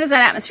atmosphere? What is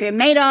that atmosphere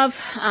made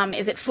of?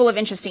 Is it full of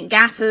interesting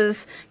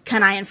gases?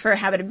 Can I infer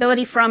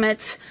habitability from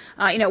it?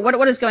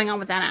 What is going on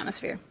with that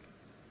atmosphere?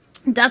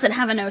 Does it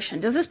have an ocean?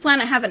 Does this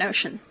planet have an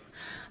ocean?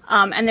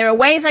 And there are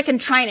ways I can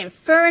try and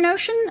infer an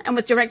ocean, and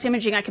with direct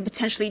imaging I can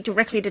potentially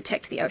directly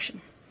detect the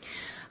ocean.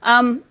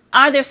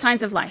 Are there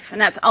signs of life?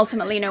 And that's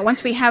ultimately,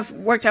 once we have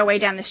worked our way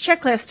down this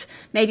checklist,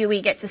 maybe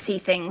we get to see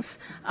things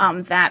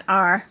that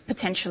are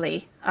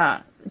potentially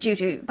due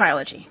to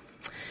biology.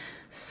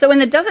 So in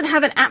the Does It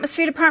Have an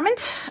Atmosphere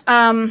department,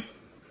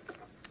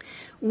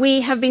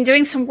 we have been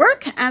doing some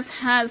work, as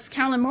has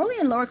Carolyn Morley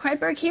and Laura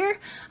Kreidberg here,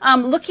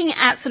 looking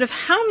at sort of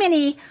how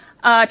many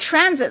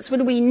transits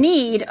would we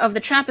need of the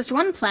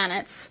TRAPPIST-1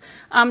 planets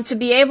to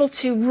be able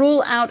to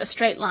rule out a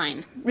straight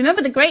line.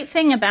 Remember, the great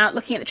thing about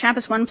looking at the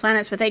TRAPPIST-1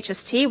 planets with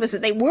HST was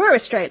that they were a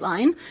straight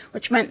line,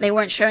 which meant they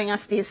weren't showing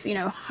us these,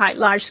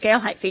 large scale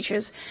height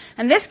features.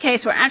 In this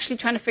case, we're actually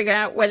trying to figure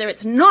out whether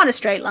it's not a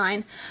straight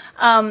line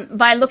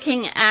by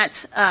looking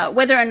at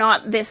whether or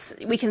not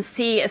we can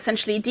see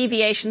essentially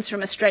deviations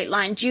from a straight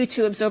line due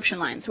to absorption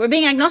lines. We're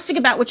being agnostic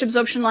about which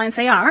absorption lines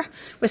they are.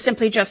 We're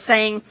simply just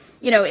saying,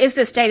 is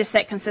this data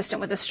set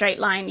consistent with a straight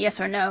line,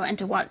 yes or no, and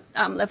to what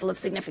level of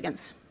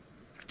significance?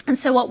 And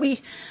so what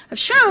we have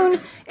shown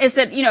is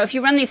that, if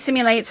you run these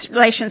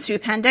simulations through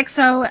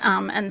Pandexo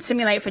and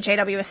simulate for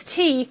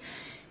JWST,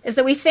 is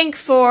that we think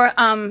for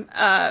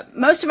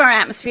most of our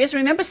atmospheres,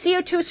 remember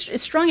CO2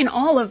 is strong in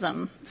all of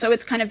them, so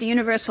it's kind of the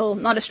universal,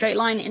 not a straight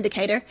line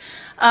indicator.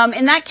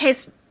 In that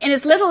case, in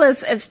as little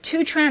as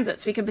 2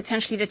 transits, we could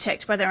potentially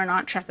detect whether or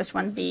not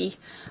TRAPPIST-1b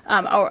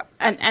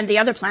and the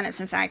other planets,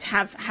 in fact,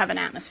 have an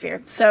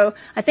atmosphere. So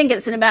I think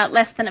it's in about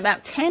less than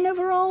about 10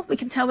 overall. We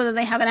can tell whether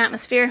they have an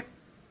atmosphere.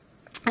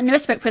 And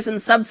NIRSPEC Prism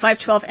sub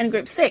 512 N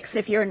group 6,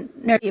 if you're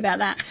nerdy about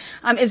that,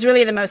 is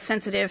really the most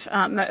sensitive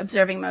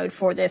observing mode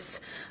for this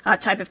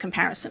type of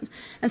comparison.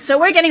 And so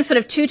we're getting sort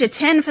of 2 to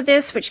 10 for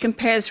this, which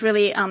compares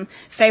really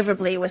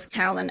favorably with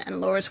Carolyn and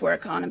Laura's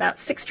work on about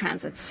 6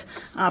 transits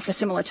for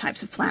similar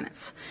types of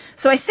planets.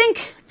 So I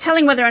think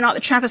telling whether or not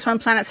the TRAPPIST-1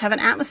 planets have an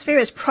atmosphere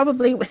is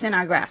probably within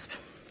our grasp.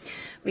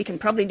 We can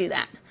probably do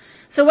that.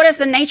 So what is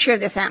the nature of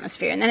this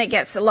atmosphere? And then it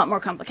gets a lot more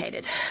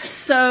complicated.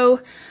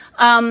 So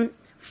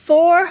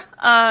for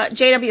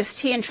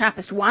JWST and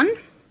TRAPPIST-1,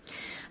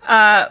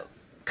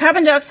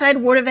 carbon dioxide,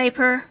 water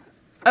vapor,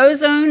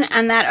 ozone,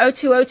 and that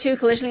O2-O2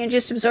 collisionally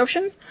induced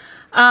absorption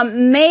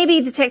may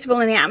be detectable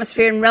in the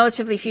atmosphere in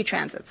relatively few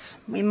transits.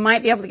 We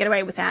might be able to get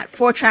away with that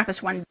for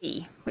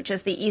TRAPPIST-1b, which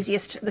is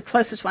the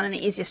closest one and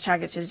the easiest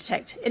target to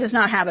detect. It is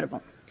not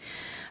habitable.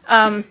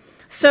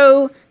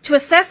 So to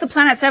assess the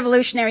planet's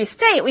evolutionary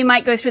state, we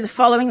might go through the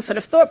following sort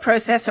of thought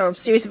process or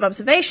series of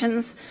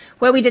observations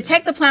where we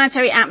detect the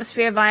planetary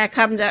atmosphere via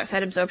carbon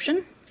dioxide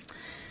absorption.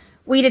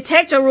 We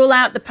detect or rule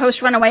out the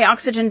post-runaway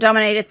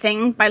oxygen-dominated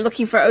thing by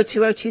looking for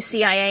O2-O2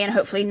 CIA and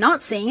hopefully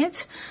not seeing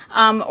it,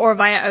 or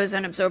via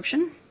ozone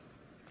absorption.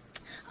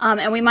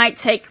 And we might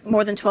take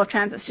more than 12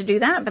 transits to do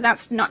that, but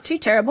that's not too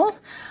terrible.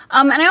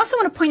 And I also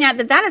want to point out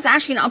that that is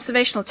actually an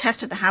observational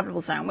test of the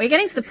habitable zone. We're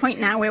getting to the point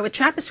now where with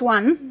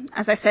TRAPPIST-1,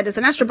 as I said, as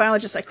an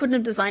astrobiologist, I couldn't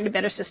have designed a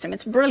better system.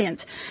 It's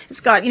brilliant.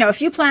 It's got, a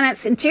few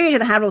planets interior to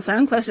the habitable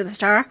zone, closer to the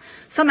star,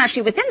 some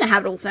actually within the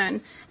habitable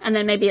zone, and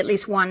then maybe at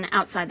least one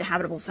outside the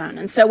habitable zone.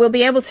 And so we'll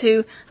be able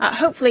to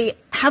hopefully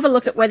have a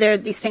look at whether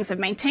these things have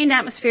maintained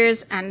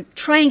atmospheres and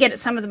try and get at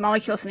some of the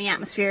molecules in the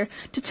atmosphere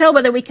to tell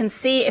whether we can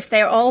see if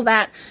they're all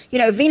that,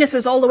 Venus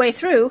is all the way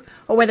through,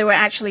 or whether we're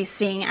actually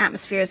seeing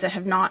atmospheres that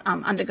have not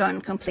undergone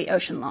complete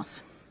ocean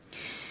loss.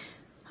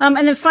 And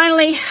then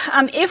finally,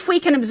 if we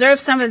can observe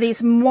some of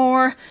these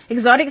more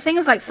exotic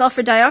things like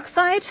sulfur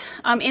dioxide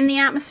in the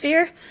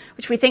atmosphere,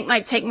 which we think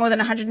might take more than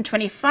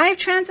 125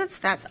 transits,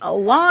 that's a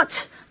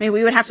lot. I mean,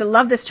 we would have to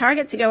love this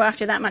target to go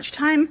after that much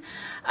time.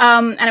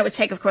 And it would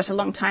take, of course, a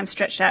long time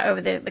stretched out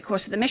over the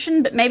course of the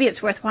mission, but maybe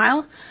it's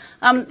worthwhile.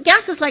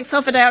 Gases like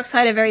sulfur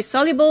dioxide are very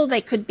soluble.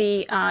 They could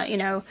be,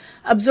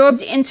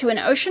 absorbed into an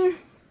ocean.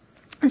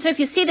 And so if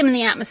you see them in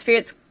the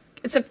atmosphere,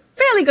 it's a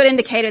fairly good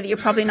indicator that you're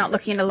probably not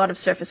looking at a lot of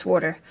surface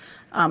water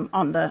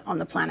on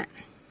the planet.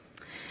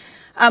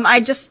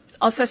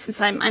 Also, since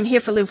I'm here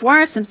for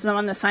LUVOIR, since I'm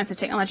on the Science and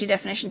Technology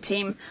Definition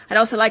team, I'd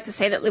also like to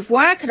say that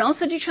LUVOIR can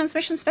also do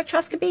transmission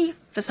spectroscopy.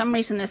 For some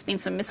reason, there's been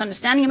some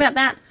misunderstanding about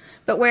that,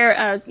 but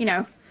where,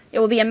 it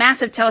will be a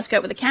massive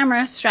telescope with a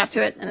camera strapped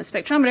to it and a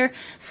spectrometer,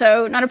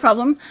 so not a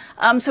problem.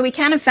 So we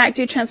can, in fact,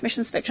 do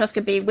transmission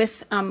spectroscopy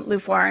with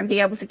LUVOIR and be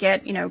able to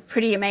get,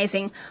 pretty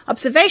amazing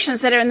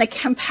observations that are in the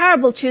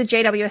comparable to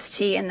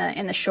JWST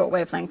in the short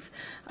wavelength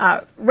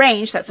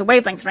range. That's the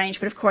wavelength range,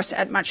 but of course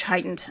at much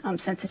heightened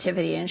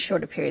sensitivity in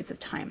shorter periods of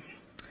time.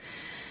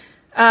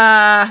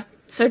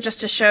 So just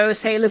to show,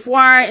 say,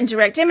 LUVOIR in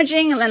direct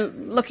imaging, and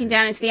then looking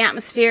down into the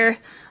atmosphere,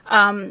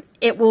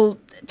 it will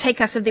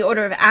take us of the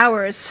order of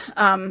hours,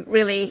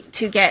 really,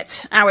 to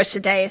get hours to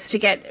days to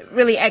get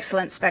really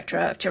excellent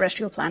spectra of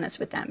terrestrial planets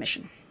with that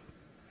mission.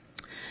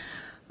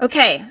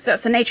 Okay, so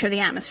that's the nature of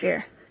the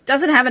atmosphere.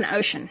 Does it have an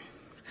ocean?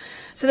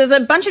 So there's a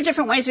bunch of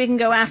different ways we can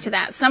go after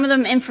that. Some of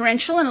them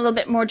inferential and a little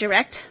bit more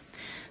direct.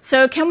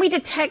 So can we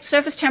detect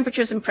surface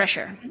temperatures and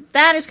pressure?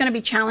 That is going to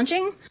be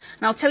challenging.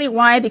 And I'll tell you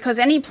why, because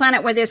any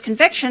planet where there's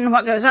convection,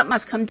 what goes up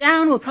must come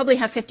down. We'll probably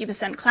have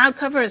 50% cloud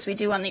cover as we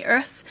do on the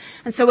Earth.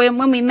 And so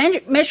when we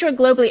measure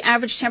globally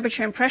average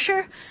temperature and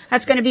pressure,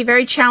 that's going to be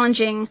very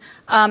challenging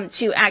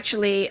to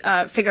actually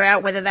figure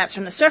out whether that's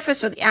from the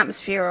surface or the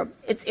atmosphere, or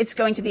it's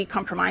going to be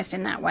compromised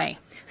in that way.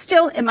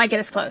 Still, it might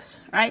get us close,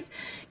 right?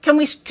 Can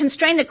we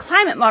constrain the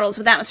climate models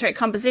with atmospheric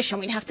composition?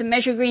 We'd have to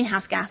measure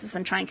greenhouse gases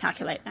and try and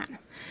calculate that.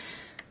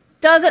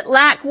 Does it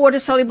lack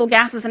water-soluble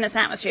gases in its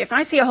atmosphere? If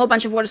I see a whole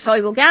bunch of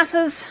water-soluble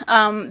gases,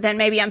 then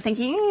maybe I'm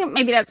thinking,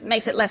 maybe that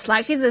makes it less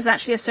likely that there's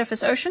actually a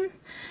surface ocean.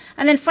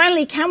 And then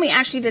finally, can we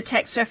actually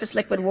detect surface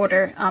liquid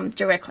water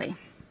directly?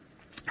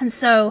 And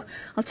so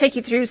I'll take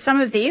you through some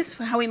of these,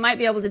 how we might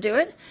be able to do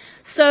it.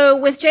 So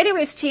with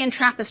JWST and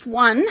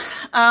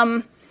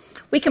TRAPPIST-1,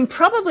 we can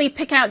probably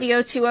pick out the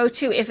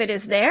O2O2 if it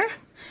is there.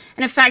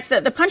 And in fact,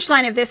 the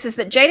punchline of this is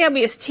that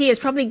JWST is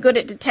probably good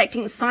at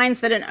detecting signs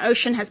that an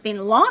ocean has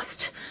been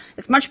lost.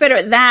 It's much better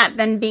at that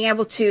than being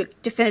able to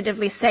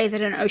definitively say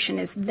that an ocean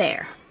is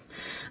there.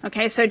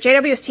 Okay, so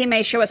JWST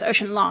may show us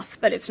ocean loss,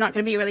 but it's not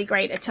going to be really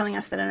great at telling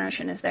us that an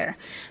ocean is there.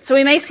 So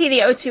we may see the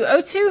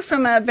O2O2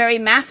 from a very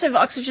massive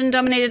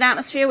oxygen-dominated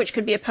atmosphere, which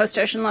could be a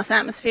post-ocean loss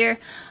atmosphere.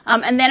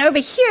 And then over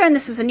here, and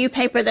this is a new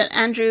paper that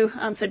Andrew,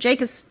 so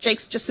Jake's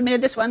just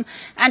submitted this one.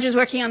 Andrew's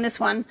working on this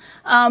one.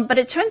 But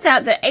it turns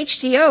out that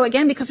HDO,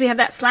 again, because we have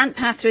that slant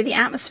path through the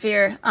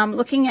atmosphere,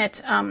 looking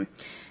at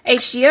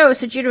HDO,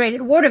 so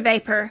deuterated water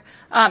vapor,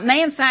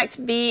 may in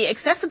fact be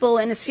accessible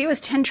in as few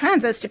as 10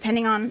 transits,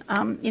 depending on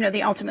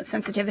the ultimate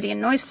sensitivity and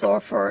noise floor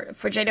for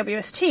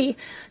JWST.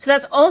 So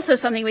that's also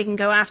something we can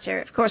go after.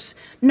 Of course,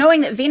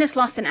 knowing that Venus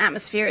lost an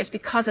atmosphere is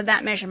because of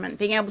that measurement,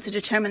 being able to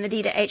determine the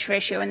D to H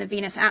ratio in the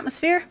Venus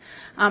atmosphere.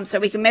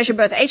 So we can measure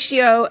both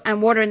HDO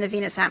and water in the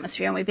Venus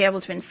atmosphere, and we'd be able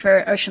to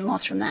infer ocean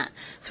loss from that.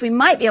 So we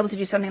might be able to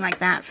do something like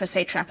that for,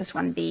 say,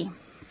 TRAPPIST-1b.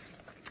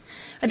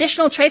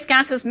 Additional trace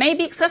gases may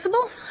be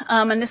accessible,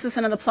 and this is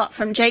another plot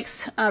from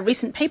Jake's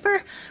recent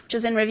paper, which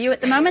is in review at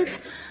the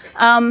moment.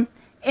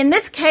 In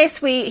this case,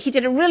 he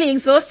did a really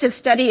exhaustive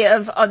study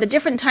of the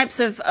different types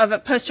of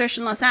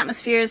post-ocean loss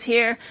atmospheres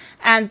here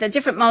and the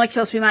different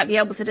molecules we might be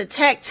able to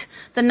detect.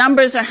 The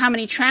numbers are how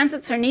many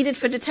transits are needed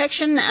for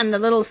detection, and the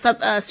little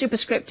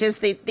superscript is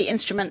the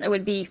instrument that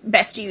would be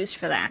best used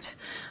for that.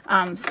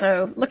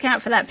 So look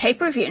out for that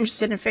paper if you're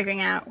interested in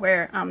figuring out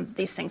where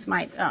these things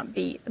might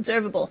be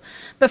observable.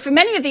 But for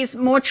many of these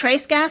more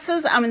trace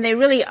gases, they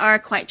really are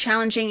quite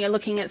challenging. You're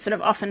looking at sort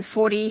of often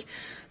 40,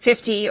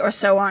 50 or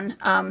so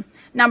on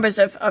numbers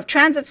of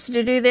transits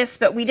to do this,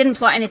 but we didn't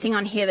plot anything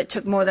on here that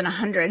took more than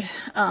 100.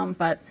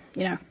 But,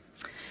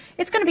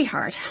 it's going to be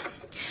hard.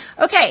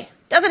 Okay.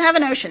 Does it have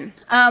an ocean?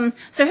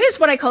 So here's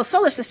what I call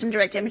solar system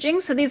direct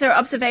imaging. So these are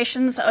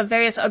observations of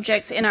various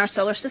objects in our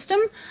solar system.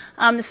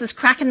 This is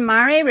Kraken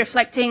Mare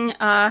reflecting,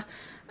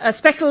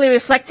 spectrally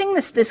reflecting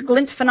this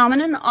glint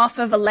phenomenon off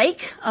of a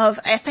lake of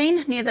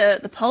ethane near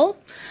the pole.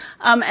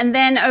 And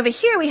then over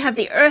here we have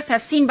the Earth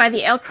as seen by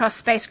the L-Cross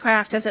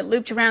spacecraft as it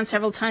looped around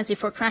several times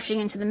before crashing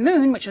into the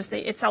moon, which was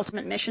its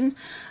ultimate mission.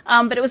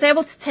 But it was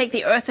able to take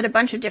the Earth at a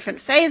bunch of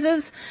different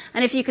phases.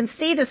 And if you can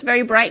see this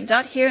very bright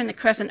dot here in the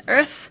crescent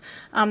Earth,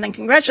 then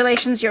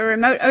congratulations, you're a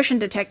remote ocean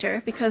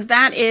detector, because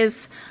that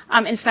is,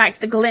 in fact,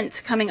 the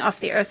glint coming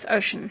off the Earth's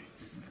ocean.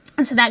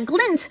 And so that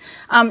glint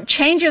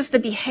changes the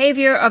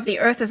behavior of the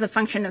Earth as a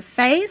function of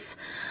phase.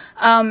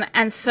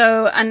 And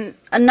so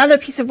another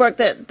piece of work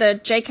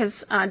that Jake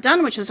has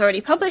done, which is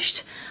already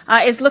published,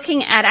 is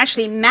looking at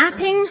actually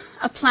mapping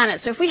a planet.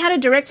 So if we had a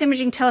direct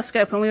imaging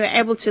telescope and we were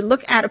able to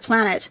look at a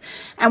planet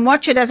and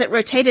watch it as it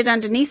rotated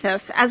underneath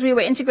us, as we were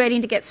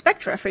integrating to get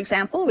spectra, for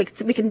example, we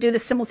can do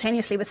this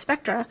simultaneously with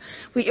spectra.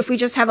 If we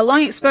just have a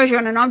long exposure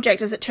on an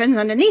object as it turns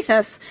underneath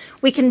us,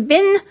 we can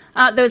bin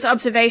those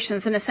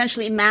observations and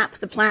essentially map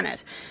the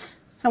planet.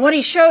 And what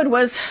he showed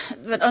was,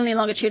 but only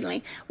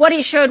longitudinally, what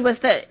he showed was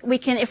that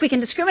if we can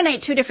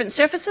discriminate two different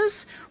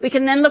surfaces, we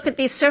can then look at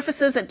these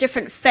surfaces at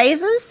different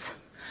phases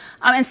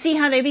and see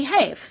how they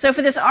behave. So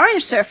for this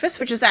orange surface,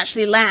 which is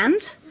actually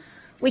land,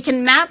 we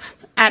can map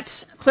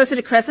at closer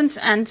to crescent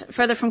and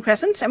further from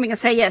crescent, and we can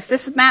say, yes,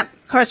 this map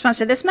corresponds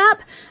to this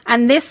map,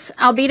 and this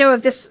albedo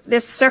of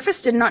this surface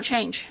did not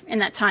change in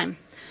that time.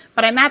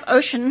 But I map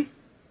ocean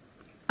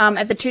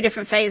at the two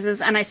different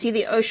phases, and I see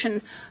the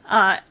ocean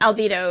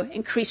albedo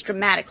increase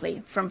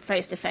dramatically from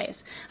phase to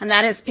phase. And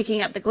that is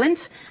picking up the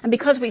glint. And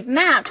because we've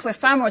mapped, we're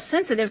far more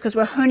sensitive because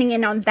we're honing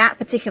in on that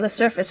particular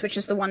surface, which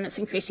is the one that's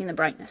increasing the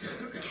brightness.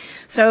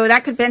 So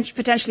that could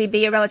potentially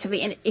be a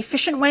relatively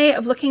efficient way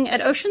of looking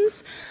at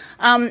oceans.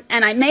 And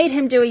I made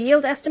him do a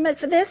yield estimate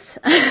for this,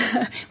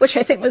 which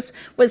I think was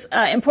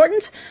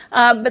important.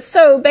 But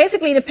so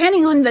basically,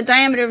 depending on the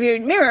diameter of your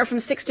mirror, from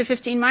 6 to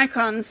 15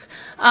 microns,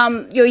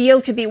 your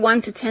yield could be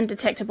 1 to 10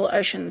 detectable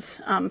oceans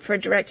for a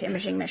direct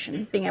imaging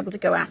mission, being able to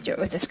go after it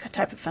with this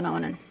type of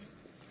phenomenon.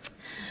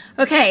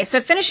 Okay, so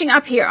finishing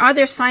up here, are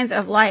there signs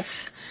of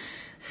life?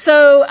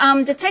 So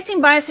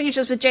detecting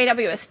biosignatures with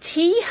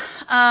JWST,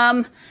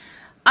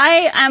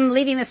 I am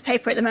leading this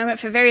paper at the moment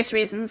for various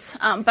reasons,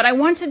 but I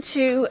wanted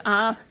to,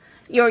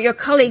 your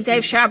colleague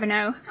Dave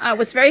Charbonneau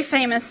was very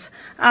famous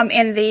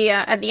in the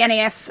at the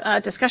NAS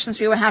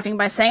discussions we were having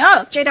by saying,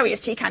 oh,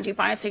 JWST can't do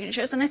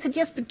biosignatures. And I said,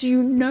 yes, but do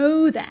you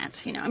know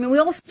that? You know, I mean, we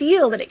all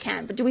feel that it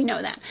can, but do we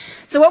know that?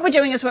 So what we're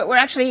doing is we're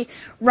actually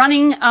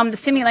running the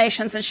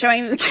simulations and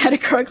showing that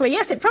categorically,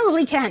 yes, it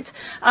probably can't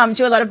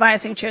do a lot of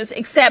biosignatures,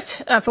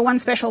 except for one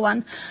special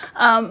one.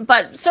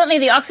 But certainly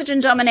the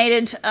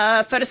oxygen-dominated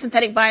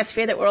photosynthetic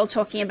biosphere that we're all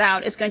talking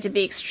about is going to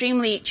be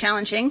extremely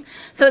challenging.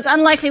 So it's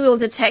unlikely we will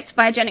detect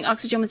biogenic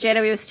oxygen with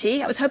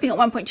JWST. I was hoping at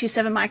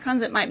 1.27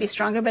 microns it might be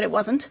stronger, but it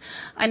wasn't.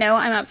 I know,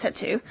 I'm upset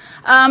too.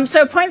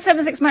 So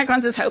 0.76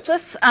 microns is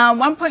hopeless.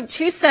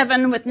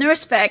 1.27 with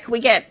NIRSpec, we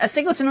get a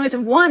signal to noise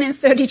of 1 in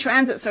 30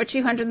 transits, or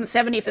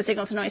 270 for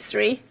signal to noise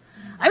 3.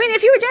 I mean,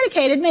 if you were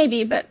dedicated,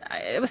 maybe, but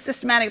with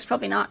systematics,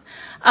 probably not.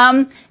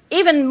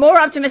 Even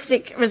more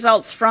optimistic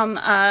results from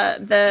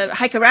the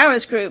Heike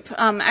Rauer's group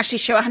actually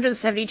show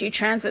 172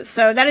 transits.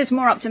 So that is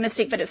more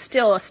optimistic, but it's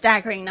still a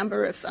staggering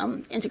number of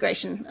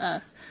integration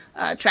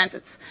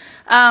transits.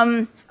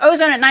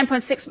 Ozone at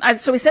 9.6.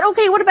 So we said,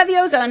 okay, what about the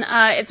ozone?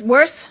 It's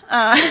worse.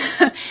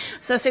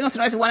 So signal to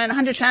noise of 1 in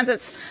 100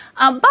 transits.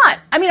 But,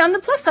 I mean, on the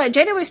plus side,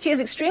 JWST is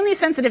extremely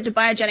sensitive to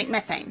biogenic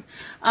methane.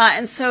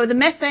 And so the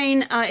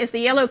methane is the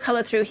yellow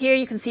color through here.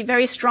 You can see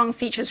very strong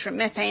features from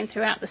methane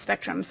throughout the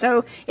spectrum.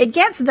 So it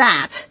gets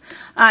that.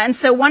 And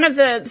so one of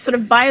the sort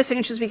of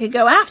biosignatures we could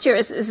go after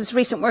is this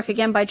recent work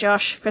again by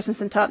Josh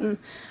Christensen-Totten,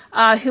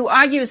 who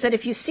argues that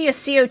if you see a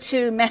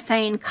CO2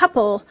 methane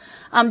couple,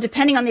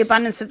 depending on the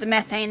abundance of the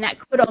methane, that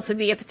could also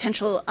be a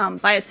potential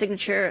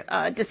biosignature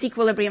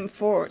disequilibrium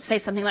for, say,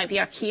 something like the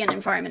Archean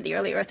environment, the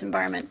early Earth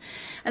environment.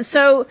 And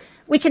so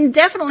we can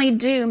definitely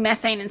do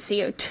methane and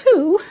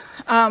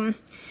CO2,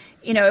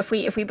 you know, if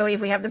we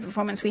believe we have the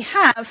performance we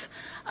have.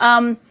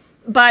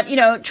 But, you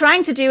know,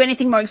 trying to do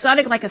anything more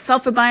exotic, like a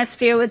sulfur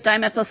biosphere with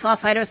dimethyl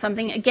sulfide or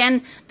something,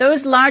 again,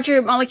 those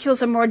larger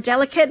molecules are more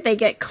delicate. They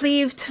get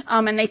cleaved,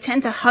 and they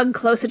tend to hug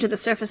closer to the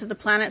surface of the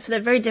planet, so they're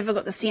very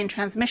difficult to see in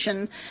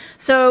transmission.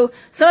 So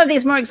some of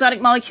these more exotic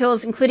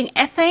molecules, including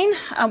ethane,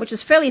 which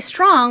is fairly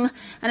strong,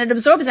 and it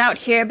absorbs out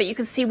here, but you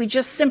can see we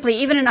just simply,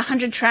 even in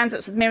 100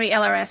 transits with Miri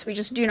LRS, we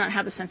just do not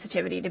have the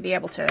sensitivity to be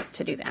able to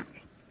do that.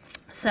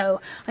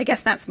 So I guess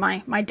that's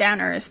my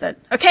downer, is that,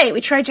 okay, we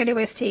tried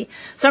JWST.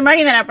 So I'm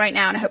writing that up right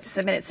now, and I hope to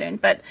submit it soon.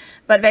 But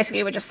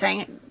basically, we're just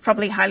saying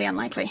probably highly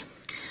unlikely.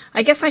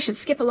 I guess I should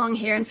skip along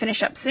here and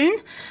finish up soon.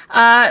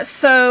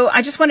 So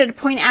I just wanted to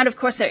point out, of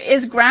course, there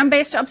is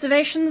ground-based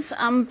observations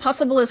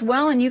possible as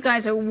well, and you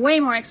guys are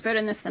way more expert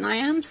in this than I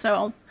am,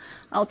 so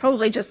I'll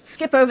probably just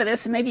skip over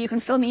this, and maybe you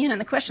can fill me in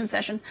the question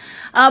session.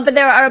 But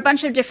there are a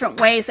bunch of different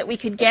ways that we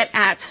could get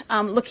at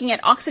looking at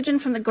oxygen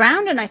from the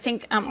ground, and I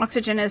think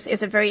oxygen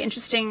is a very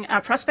interesting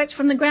prospect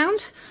from the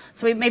ground.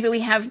 So maybe we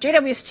have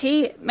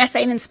JWST,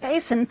 methane in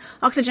space, and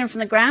oxygen from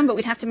the ground, but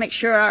we'd have to make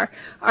sure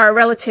our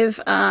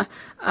relative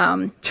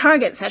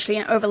targets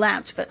actually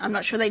overlapped. But I'm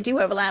not sure they do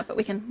overlap, but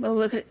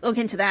we'll look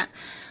into that.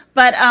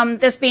 But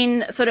there's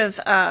been sort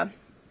of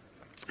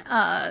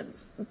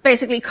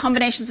basically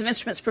combinations of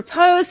instruments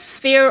proposed,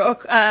 sphere or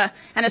an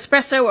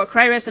espresso or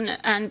CRIRIS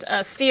and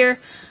sphere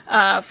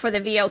for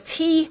the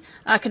VLT.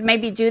 Could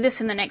maybe do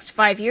this in the next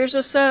 5 years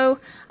or so.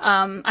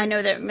 I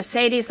know that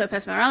Mercedes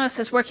Lopez Morales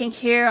is working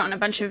here on a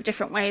bunch of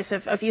different ways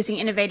of using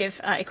innovative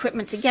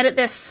equipment to get at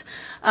this.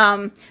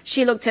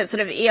 She looked at sort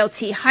of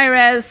ELT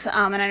high-res,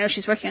 and I know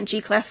she's working on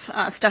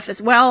GCLEF stuff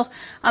as well.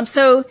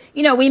 So,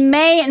 you know, we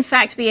may, in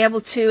fact, be able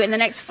to, in the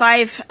next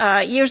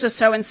 5 years or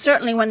so, and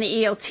certainly when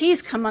the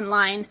ELTs come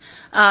online,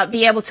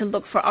 be able to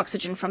look for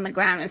oxygen from the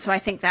ground. And so I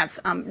think that's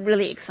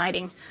really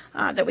exciting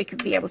that we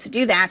could be able to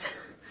do that.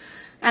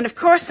 And of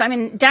course, I'm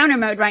in downer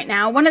mode right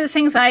now. One of the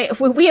things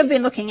we have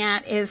been looking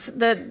at is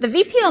the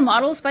VPL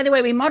models. By the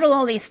way, we model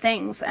all these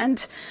things,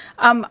 and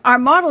our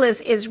model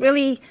is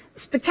really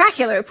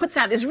spectacular. It puts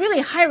out this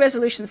really high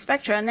resolution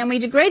spectra, and then we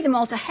degrade them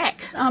all to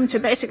heck to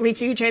basically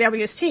do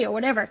JWST or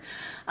whatever.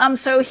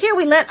 So here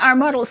we let our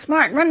model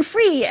smart run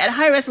free at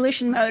high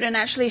resolution mode and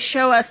actually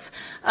show us,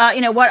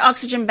 you know, what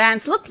oxygen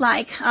bands look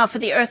like for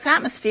the Earth's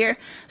atmosphere.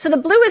 So the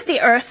blue is the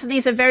Earth, and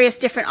these are various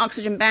different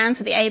oxygen bands,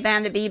 so the A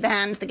band, the B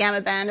band, the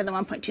gamma band, and the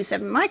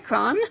 1.27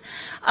 micron.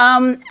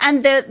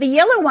 And the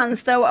yellow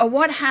ones, though, are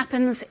what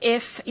happens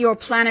if your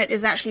planet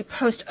is actually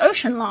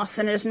post-ocean loss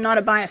and is not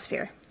a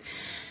biosphere.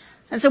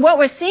 And so what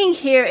we're seeing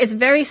here is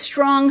very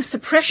strong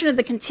suppression of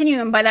the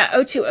continuum by that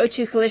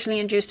O2-O2 collisionally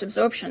induced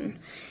absorption,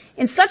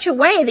 in such a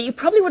way that you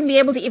probably wouldn't be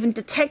able to even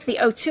detect the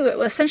O2. It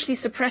will essentially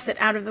suppress it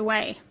out of the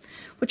way,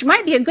 which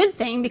might be a good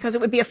thing because it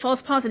would be a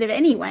false positive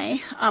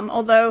anyway,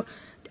 although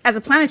as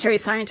a planetary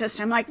scientist,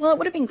 I'm like, well, it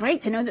would have been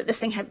great to know that this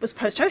thing was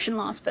post-ocean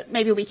loss, but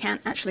maybe we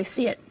can't actually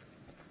see it.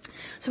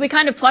 So we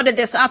kind of plotted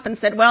this up and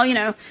said, well, you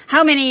know,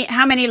 how many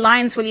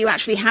lines will you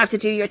actually have to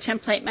do your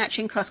template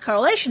matching cross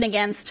correlation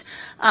against?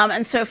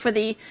 And so for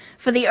the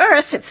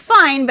Earth, it's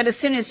fine, but as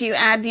soon as you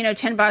add, you know,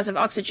 10 bars of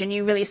oxygen,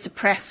 you really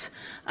suppress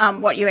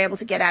what you're able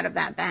to get out of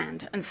that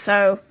band. And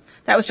so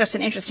that was just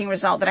an interesting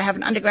result that I have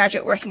an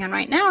undergraduate working on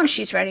right now, and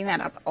she's writing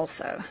that up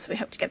also. So we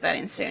hope to get that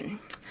in soon.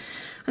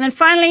 And then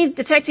finally,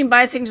 detecting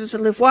biosignatures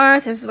with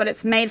LUVOIR. This is what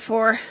it's made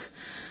for.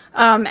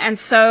 And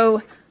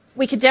so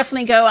we could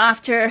definitely go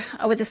after,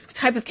 with this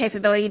type of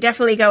capability,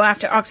 definitely go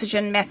after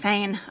oxygen,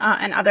 methane,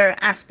 and other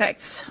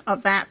aspects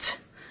of that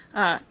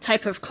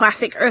type of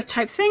classic Earth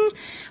type thing.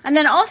 And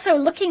then also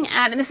looking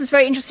at, and this is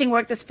very interesting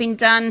work that's been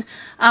done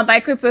by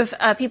a group of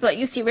people at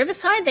UC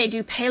Riverside. They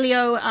do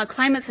paleo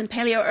climates and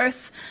paleo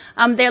Earth.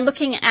 They're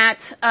looking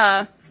at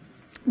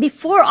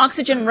before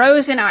oxygen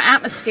rose in our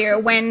atmosphere,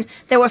 when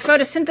there were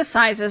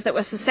photosynthesizers that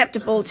were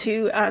susceptible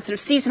to sort of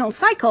seasonal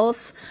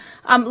cycles,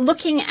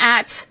 looking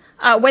at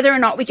whether or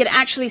not we could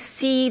actually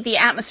see the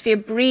atmosphere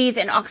breathe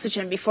in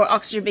oxygen before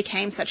oxygen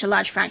became such a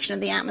large fraction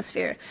of the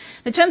atmosphere.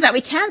 And it turns out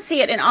we can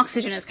see it in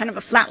oxygen. It's kind of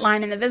a flat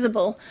line in the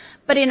visible.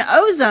 But in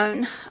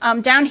ozone,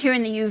 down here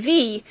in the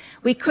UV,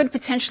 we could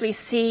potentially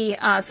see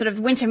sort of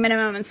winter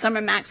minimum and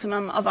summer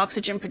maximum of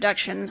oxygen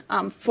production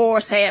for,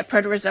 say, a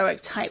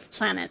Proterozoic type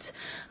planet.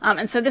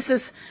 And so this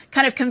has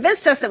kind of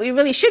convinced us that we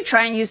really should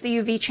try and use the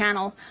UV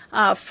channel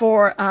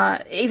for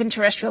even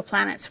terrestrial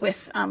planets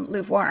with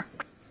LUVOIR.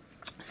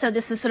 So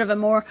this is sort of a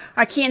more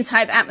Archean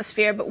type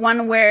atmosphere, but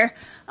one where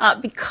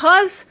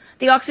because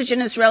the oxygen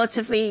is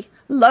relatively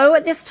low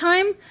at this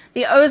time,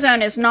 the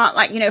ozone is not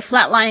like,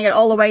 flatlining it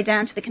all the way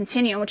down to the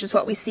continuum, which is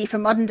what we see for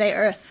modern day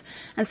Earth.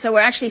 And so we're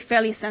actually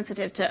fairly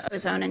sensitive to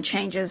ozone and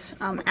changes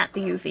at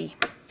the UV.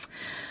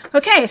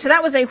 Okay, so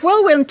that was a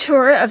whirlwind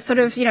tour of sort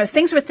of,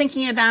 things we're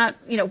thinking about,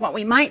 what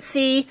we might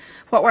see,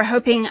 what we're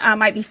hoping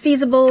might be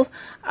feasible,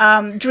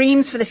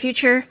 dreams for the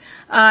future.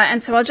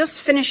 And so I'll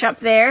just finish up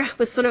there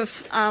with sort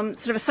of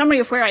a summary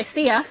of where I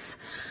see us.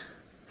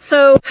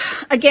 So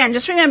again,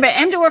 just remember,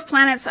 M-dwarf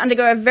planets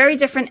undergo a very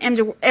different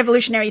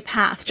evolutionary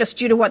path just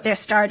due to what their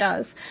star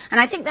does.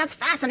 And I think that's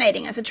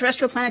fascinating. As a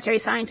terrestrial planetary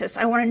scientist,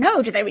 I want to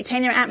know, do they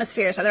retain their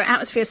atmospheres? Are their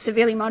atmospheres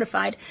severely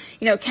modified?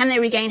 Can they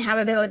regain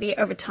habitability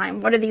over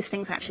time? What do these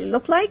things actually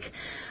look like?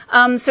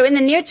 So in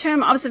the near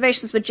term,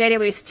 observations with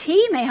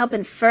JWST may help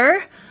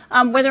infer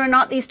whether or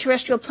not these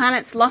terrestrial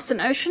planets lost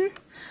an ocean.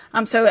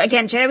 So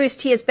again,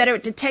 JWST is better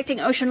at detecting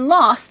ocean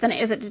loss than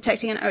it is at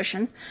detecting an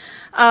ocean.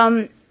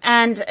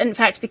 And in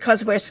fact,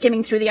 because we're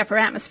skimming through the upper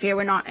atmosphere,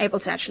 we're not able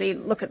to actually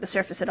look at the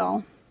surface at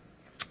all.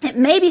 It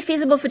may be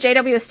feasible for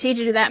JWST to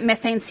do that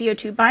methane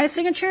CO2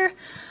 biosignature.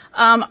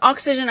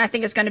 Oxygen, I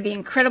think, is going to be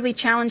incredibly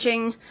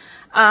challenging.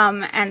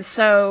 And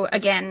so,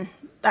 again,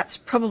 that's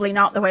probably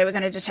not the way we're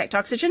going to detect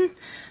oxygen.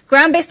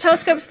 Ground-based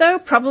telescopes, though,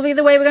 probably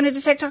the way we're going to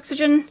detect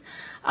oxygen.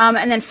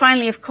 And then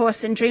finally, of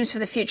course, in Dreams for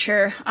the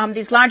Future,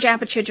 these large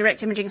aperture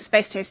direct imaging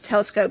space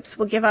telescopes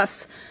will give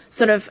us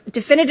sort of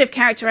definitive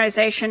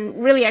characterization,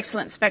 really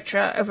excellent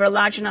spectra over a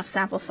large enough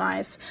sample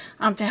size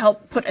to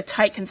help put a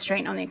tight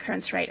constraint on the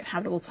occurrence rate of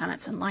habitable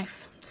planets and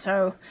life.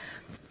 So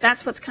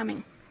that's what's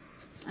coming.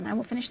 And I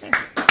will finish there.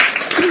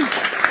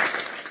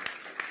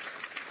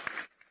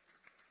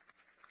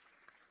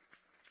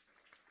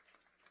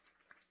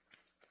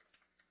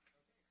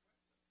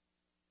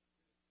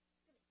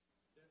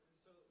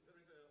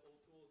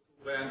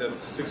 Band at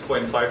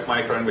 6.5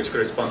 micron, which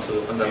corresponds to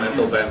the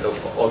fundamental band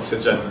of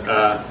oxygen.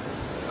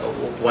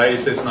 Why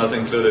it is not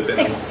included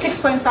in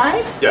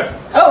 6.5? Yeah.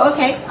 Oh,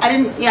 okay. I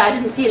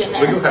didn't see it in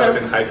there. We do have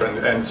it in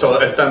HiTran, and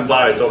so at 10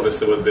 bar it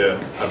obviously would be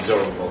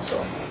observable.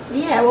 So.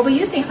 Yeah. Well, we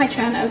use the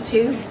HiTran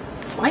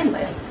O2 line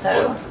list,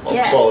 so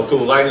yeah. Well, 2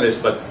 line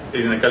lists, but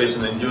in a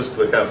collision-induced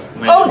we have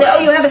many. Oh,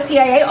 you have a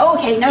CIA? Oh,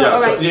 okay. No, yeah,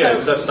 all right.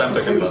 That's what I'm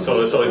talking about.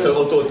 So it's an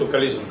O2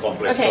 collision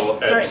complex. Okay, so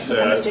sorry,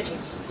 misunderstood you.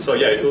 So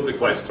yeah, it will be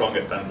quite strong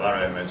at 10 bar,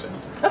 I imagine.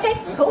 Okay,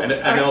 cool. And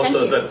right,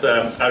 also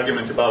that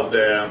argument about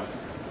the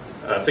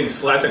things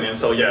flattening.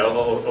 So yeah,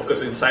 of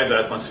course inside the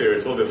atmosphere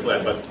it will be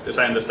flat, but as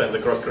I understand the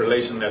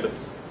cross-correlation method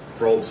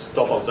probes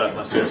top of the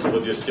atmosphere, so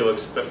would you still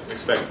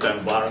expect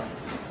 10 bar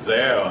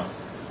there? Or?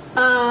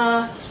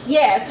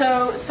 Yeah,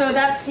 so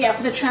that's,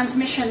 for the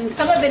transmission.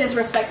 Some of it is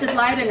reflected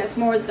light, and it's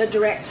more the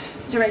direct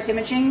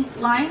imaging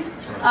line.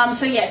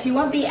 So yes, you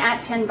won't be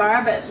at 10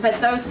 bar,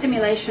 but those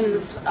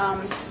simulations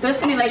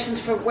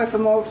were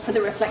more for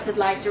the reflected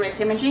light direct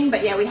imaging.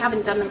 But yeah, we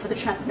haven't done them for the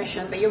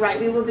transmission. But you're right,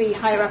 we will be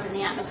higher up in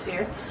the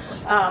atmosphere.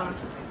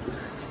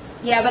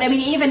 Yeah, but I mean,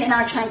 even in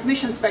our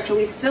transmission spectrum,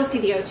 we still see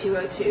the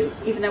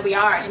O2, even though we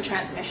are in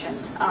transmission.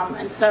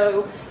 And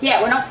so,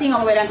 yeah, we're not seeing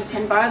all the way down to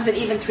 10 bars, but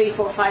even 3,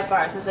 4, 5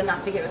 bars is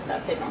enough to give us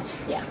that signal.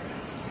 Yeah.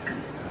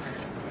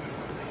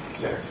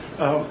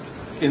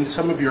 In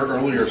some of your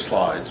earlier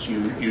slides,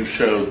 you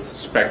showed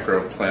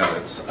spectra of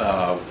planets,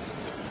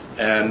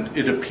 and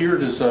it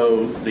appeared as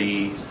though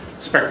the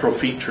spectral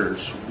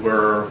features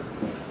were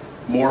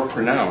more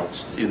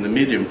pronounced in the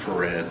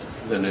mid-infrared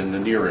than in the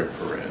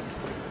near-infrared.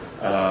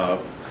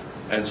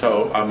 And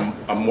so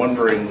I'm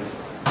wondering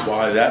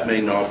why that may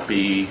not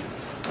be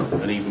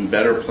an even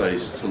better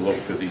place to look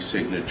for these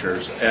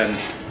signatures. And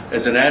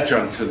as an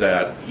adjunct to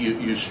that,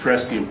 you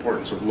stress the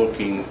importance of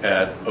looking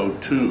at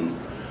O2.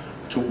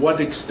 To what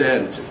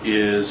extent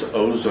is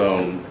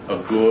ozone a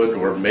good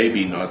or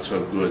maybe not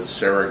so good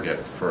surrogate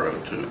for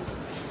O2?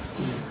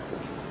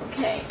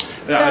 Okay.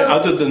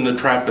 Other than the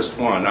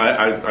TRAPPIST-1,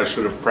 I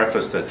should have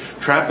prefaced it.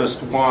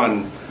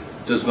 TRAPPIST-1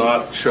 does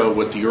not show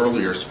what the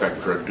earlier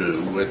spectra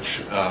do,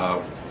 which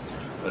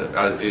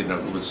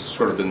was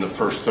sort of in the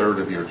first third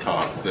of your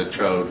talk that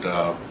showed.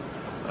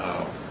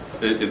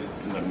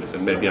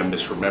 Maybe I'm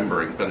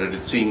misremembering, but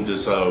it seemed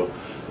as though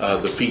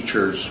the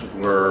features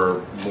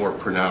were more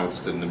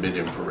pronounced in the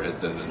mid-infrared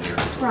than the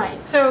near-infrared.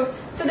 Right. So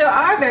there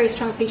are very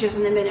strong features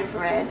in the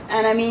mid-infrared,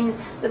 and I mean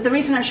the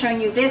reason I'm showing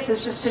you this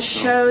is just to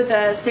show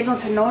the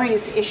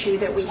signal-to-noise issue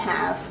that we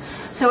have.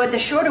 So at the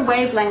shorter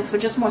wavelengths, we're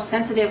just more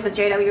sensitive with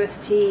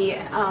JWST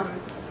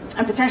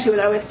and potentially with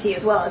OST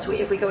as well, as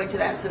if we go into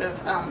that sort of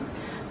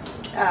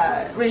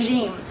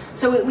regime.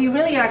 So we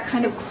really are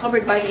kind of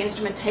clobbered by the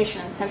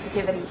instrumentation and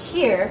sensitivity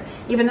here,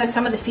 even though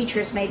some of the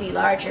features may be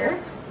larger.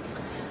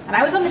 And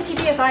I was on the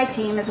TPFI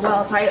team as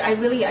well, so I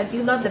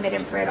do love the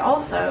mid-infrared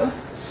also.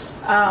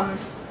 But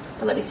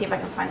let me see if I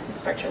can find some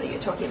spectra that you're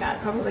talking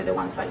about. Probably the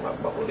ones like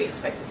what would we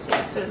expect to see?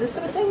 So this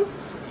sort of thing.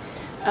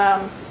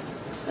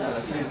 So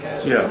if I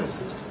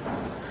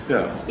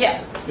go.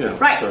 Yeah.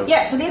 Right. So.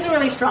 Yeah. So these are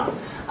really strong.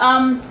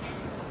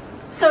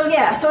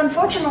 So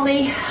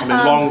unfortunately, I mean,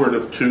 longward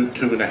of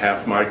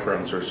 2.5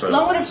 microns or so.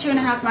 Longward of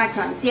 2.5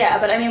 microns. Yeah,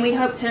 but I mean, we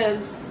hope to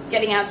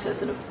getting out to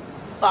sort of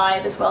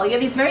 5 as well. You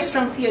have these very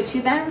strong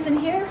CO2 bands in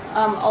here.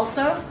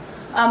 Also,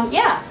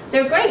 yeah,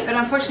 they're great, but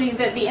unfortunately,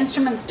 the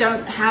instruments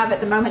don't have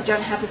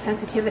the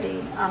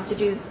sensitivity to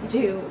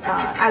do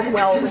as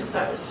well with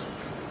those.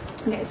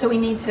 Okay, so we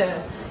need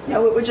to.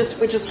 We're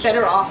just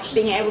better off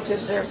being able to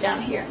observe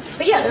down here.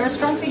 But yeah, there are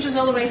strong features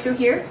all the way through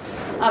here,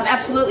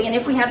 absolutely. And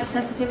if we have the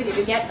sensitivity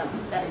to get them,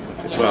 then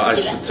well, I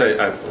should say,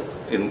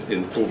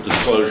 in full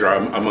disclosure,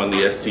 I'm on the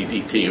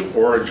STDT of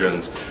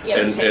Origins,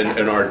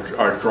 and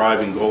our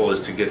driving goal is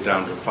to get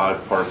down to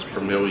 5 parts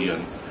per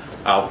million,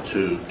 out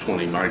to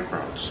 20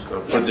 microns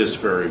for this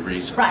very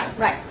reason.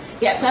 Right.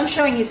 Yeah, so I'm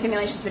showing you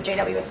simulations with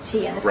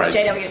JWST, and this is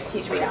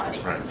JWST's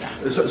reality. Right.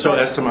 Yeah. So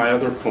as to my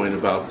other point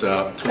about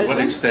to what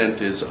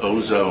extent is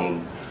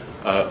ozone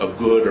a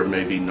good or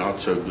maybe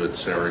not so good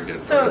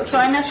surrogate? So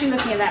I'm actually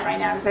looking at that right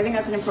now because I think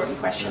that's an important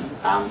question.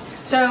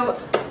 So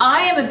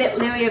I am a bit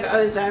leery of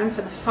ozone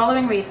for the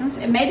following reasons.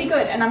 It may be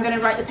good, and I'm going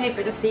to write the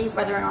paper to see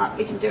whether or not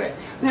we can do it.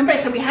 Remember, I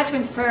said we had to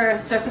infer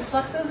surface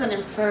fluxes and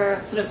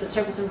infer sort of the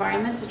surface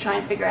environment to try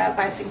and figure out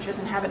biosignatures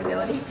and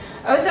habitability.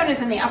 Ozone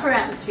is in the upper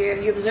atmosphere.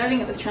 You're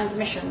observing it with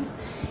transmission.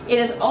 It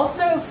is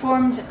also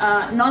formed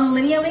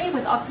non-linearly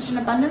with oxygen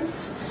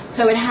abundance.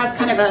 So it has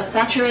kind of a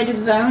saturated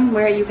zone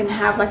where you can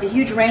have like a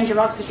huge range of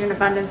oxygen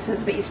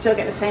abundances, but you still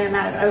get the same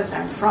amount of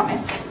ozone from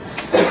it.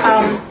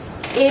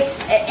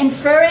 It's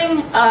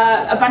inferring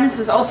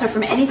abundances also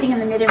from anything in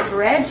the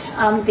mid-infrared.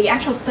 The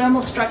actual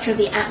thermal structure of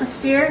the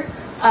atmosphere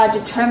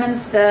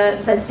determines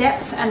the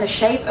depth and the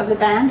shape of the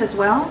band as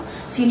well.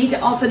 So you need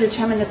to also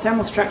determine the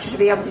thermal structure to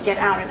be able to get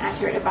out an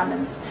accurate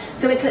abundance.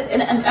 So it's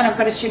and I've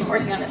got a student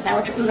working on this now.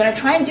 We're going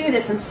to try and do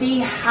this and see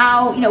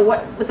how,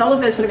 what with all of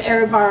those sort of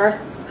error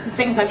bar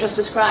things I've just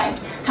described,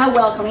 how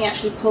well can we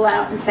actually pull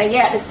out and say,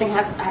 yeah, this thing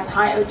has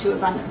high O2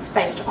 abundance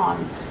based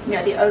on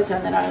the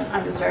ozone that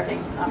I'm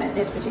observing in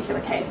this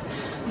particular case,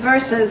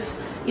 versus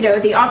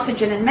the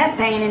oxygen and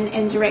methane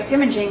in direct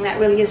imaging that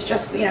really is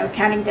just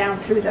counting down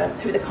through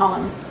the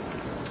column.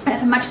 And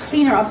it's a much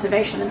cleaner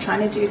observation than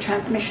trying to do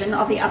transmission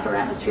of the upper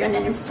atmosphere and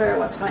then infer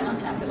what's going on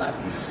down below.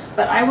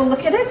 But I will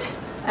look at it,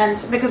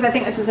 and because I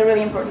think this is a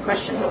really important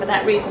question for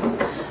that reason.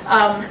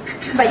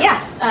 But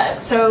yeah,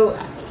 so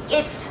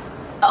it's.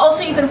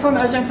 Also, you can form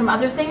ozone from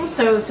other things,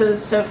 so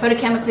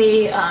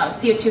photochemically,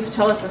 CO2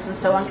 photolysis and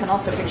so on can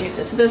also produce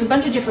it. So there's a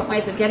bunch of different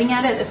ways of getting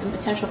at it. There's some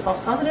potential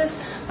false positives,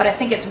 but I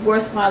think it's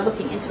worthwhile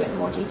looking into it in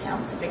more detail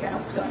to figure out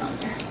what's going on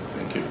here.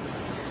 Thank you.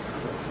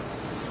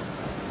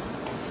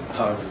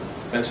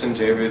 Mentioned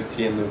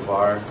JWST and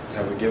LUVAR.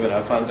 Have we given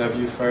up on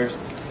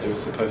WFIRST? It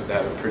was supposed to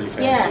have a pretty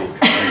fancy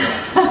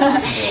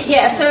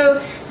Yeah, so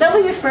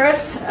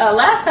WFIRST,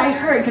 last I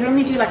heard, could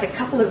only do like a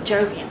couple of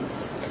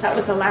Jovians. That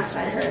was the last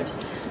I heard.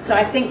 So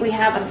I think we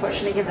have,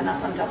 unfortunately, given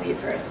up on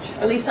WFIRST.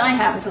 Or at least I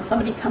have, until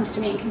somebody comes to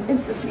me and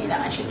convinces me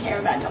that I should care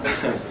about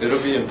WFIRST.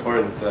 It'll be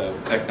important, the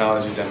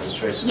technology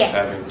demonstration of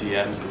having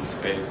DMs in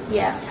space.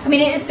 Yeah, I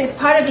mean, it's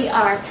part of the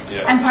art,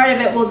 and part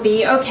of it will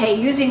be, okay,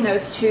 using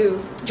those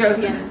two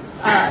Jovian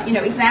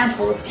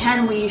examples,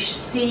 can we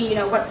see,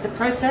 what's the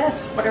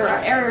process, what are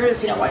our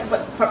errors,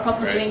 what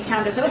problems we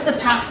encounter. So it's the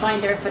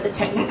pathfinder for the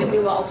technique that we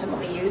will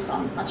ultimately use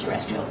on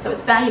terrestrial. So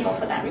it's valuable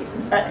for that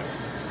reason. But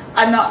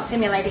I'm not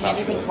simulating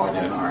anything for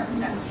them,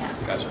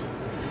 Gotcha.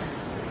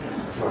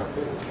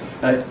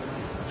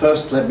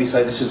 First, let me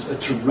say this is a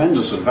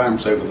tremendous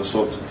advance over the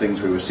sorts of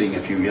things we were seeing a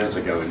few years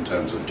ago in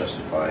terms of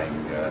justifying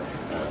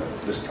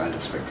this kind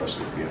of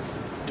spectroscopy of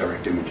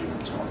direct imaging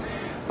and so on.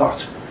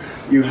 But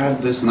you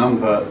had this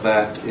number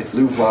that if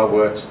LUVAR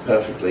works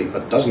perfectly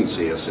but doesn't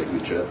see a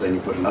signature, then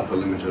you put an upper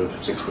limit of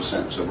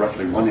 6%, so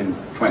roughly 1 in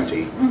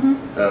 20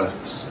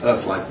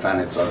 Earth-like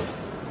planets are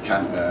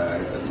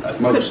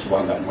at most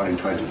 1 in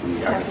 20 from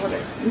the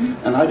average.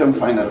 And I don't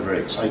find that a very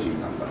exciting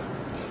number,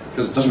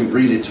 because it doesn't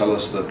really tell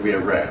us that we are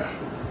rare.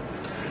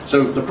 So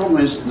the problem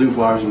is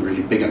LUVOIR isn't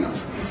really big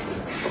enough.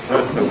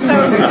 I'm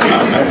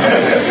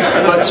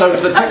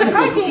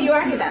surprised you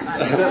argue that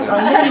much.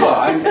 I know you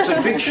are. It's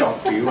a big shock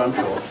for you, I'm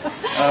sure.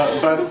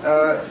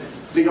 But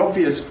the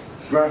obvious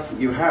graph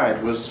you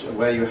had was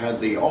where you had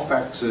the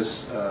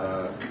off-axis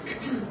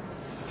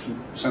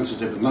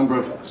sensitive number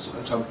of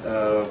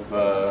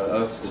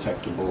Earth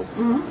detectable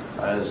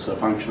as a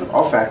function of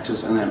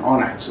off-axis and then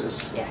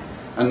on-axis.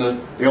 Yes. And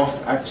the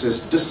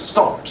off-axis just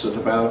stops at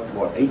about,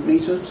 what, 8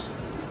 meters?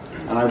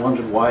 And I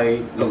wondered why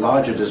the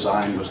larger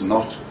design was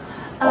not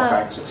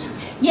off-axis.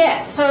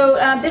 Yeah, so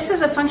this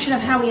is a function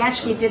of how we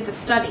actually did the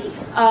study.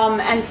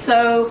 And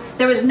so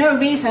there was no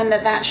reason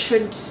that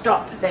should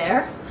stop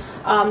there.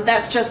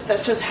 That's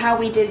just how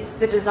we did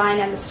the design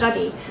and the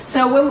study.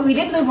 So when we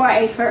did LUVOIR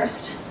A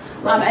first,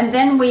 and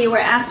then we were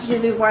asked to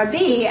do LUVOIR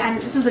B,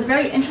 and this was a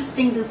very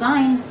interesting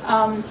design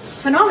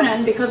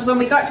phenomenon, because when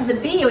we got to the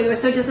B, we were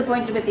so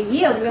disappointed with the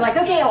yield. We were like,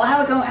 okay, well,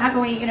 how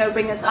can we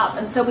bring this up?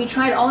 And so we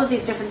tried all of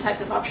these different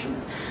types of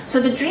options. So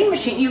the dream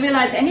machine, you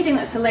realize anything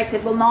that's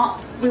selected we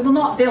will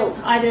not build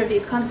either of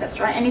these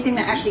concepts, right? Anything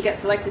that actually gets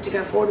selected to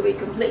go forward would be a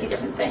completely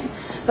different thing.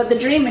 But the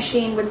dream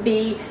machine would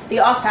be the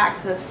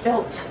off-axis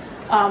built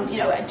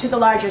to the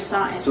larger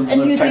size, so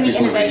and using the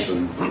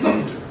innovations.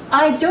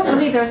 I don't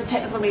believe there was a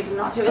technical reason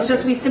not to. It's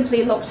just we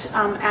simply looked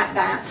at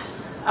that,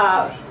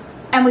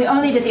 and we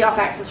only did the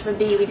off-axis for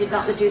B. We did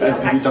not do the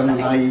off-axis. Have you done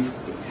a naive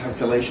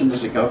calculation?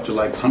 Does it go up to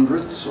like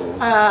hundredths or?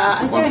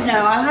 I don't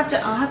know. I'll have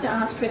to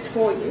ask Chris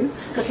for you,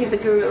 because he's the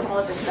guru of all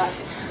of this stuff.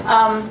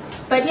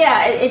 But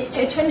yeah,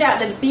 it turned out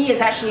that B is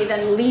actually the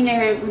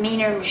leaner,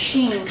 meaner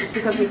machine, just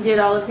because we did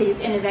all of these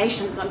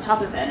innovations on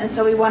top of it, and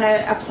so we want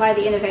to apply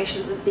the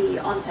innovations of B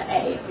onto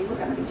A if we were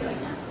going to be doing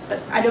that.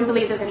 But I don't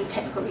believe there's any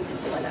technical reason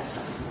for why that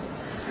stops.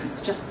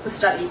 It's just the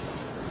study.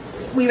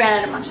 We ran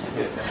out of money.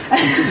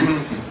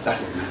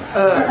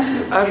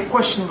 I have a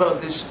question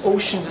about this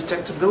ocean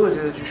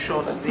detectability that you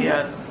showed at the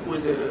end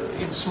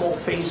in small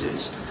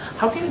phases.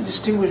 How can you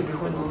distinguish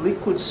between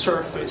liquid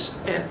surface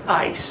and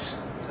ice?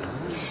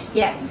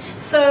 Yeah,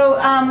 so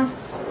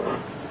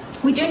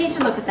we do need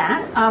to look at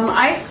that.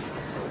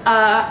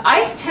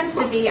 Ice tends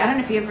to be, I don't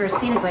know if you've ever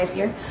seen a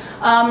glacier.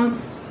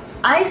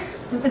 Ice,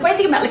 the great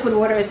thing about liquid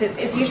water is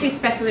it's usually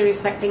specularly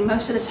reflecting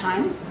most of the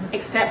time,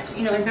 except,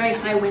 in very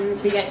high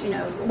winds we get,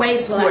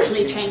 waves will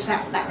actually change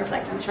that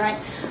reflectance, right?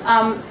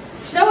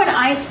 Snow and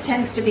ice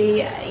tends to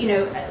be,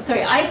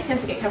 ice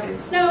tends to get covered in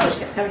snow, which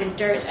gets covered in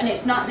dirt, and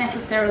it's not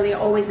necessarily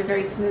always a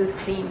very smooth,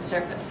 clean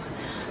surface.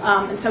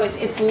 And so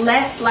it's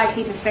less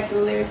likely to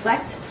specularly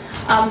reflect.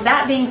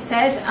 That being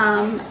said,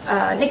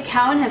 Nick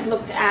Cowan has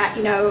looked at,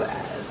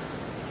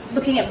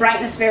 looking at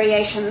brightness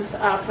variations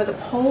for the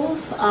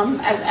poles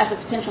as a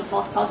potential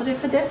false positive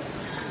for this.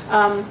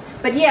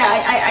 But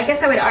yeah, I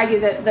guess I would argue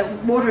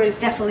that water is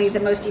definitely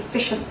the most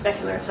efficient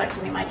specular reflector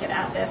we might get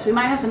out there. So we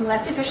might have some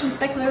less efficient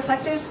specular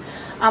reflectors.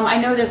 I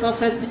know there's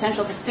also the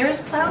potential for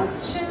cirrus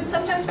clouds to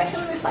sometimes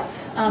specularly reflect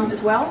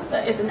as well.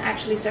 That isn't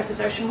actually surface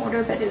ocean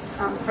water, but is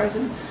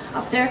frozen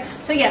up there.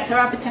 So yes, there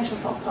are potential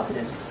false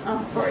positives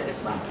for it as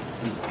well.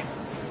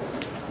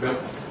 Yeah.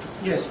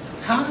 Yes.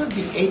 How have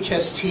the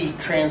HST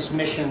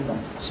transmission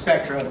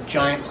spectra of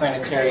giant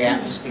planetary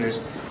atmospheres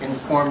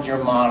informed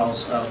your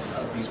models of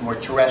these more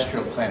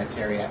terrestrial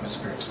planetary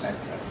atmospheric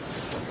spectra?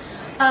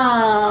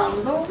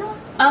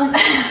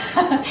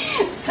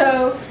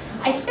 So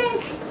I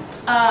think,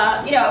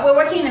 we're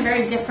working in a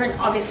very different,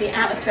 obviously,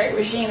 atmospheric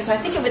regime, so I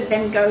think it would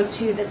then go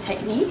to the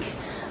technique.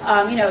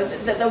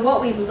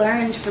 What we've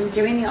learned from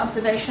doing the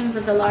observations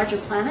of the larger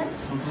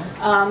planets,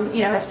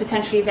 has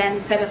potentially then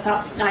set us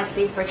up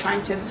nicely for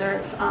trying to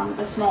observe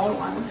the smaller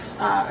ones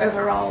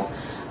overall.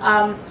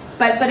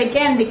 But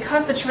again,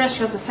 because the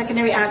terrestrials are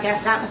secondary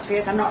outgas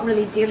atmospheres, I'm not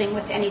really dealing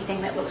with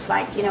anything that looks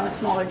like, a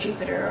smaller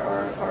Jupiter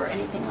or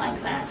anything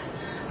like that.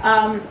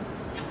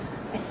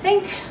 I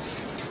think,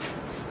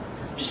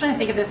 I'm just trying to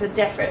think if there's a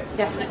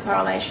definite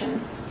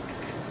correlation.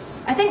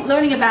 I think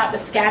learning about the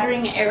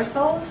scattering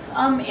aerosols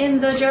in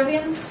the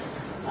Jovians,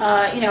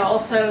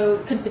 also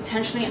could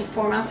potentially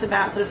inform us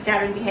about sort of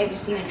scattering behavior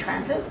seen in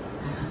transit.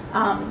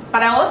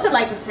 But I also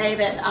like to say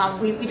that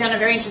we've done a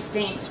very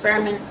interesting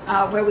experiment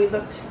where we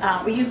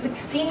used the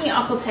Cassini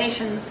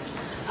occultations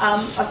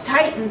of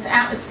Titan's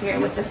atmosphere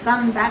with the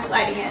sun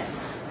backlighting it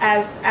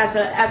as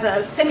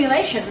a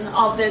simulation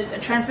of the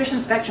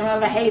transmission spectrum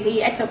of a hazy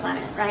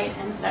exoplanet, right?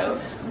 And so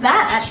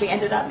that actually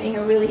ended up being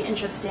a really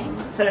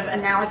interesting sort of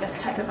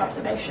analogous type of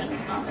observation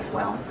as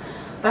well.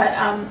 But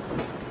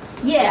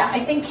yeah,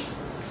 I think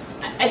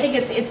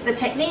it's the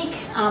technique,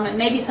 and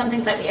maybe some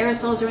things like the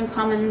aerosols are in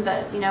common,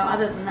 but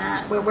other than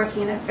that, we're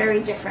working in a very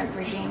different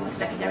regime with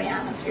secondary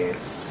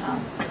atmospheres.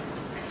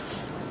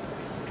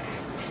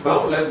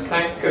 Well, let's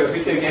thank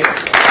Vikki again.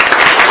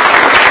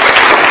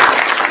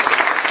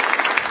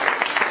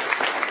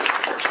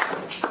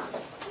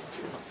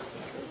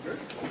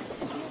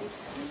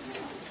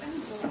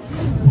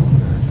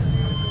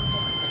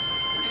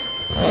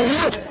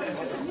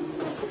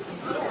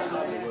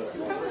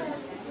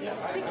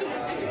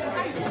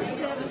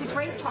 It was a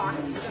great talk.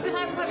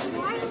 But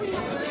why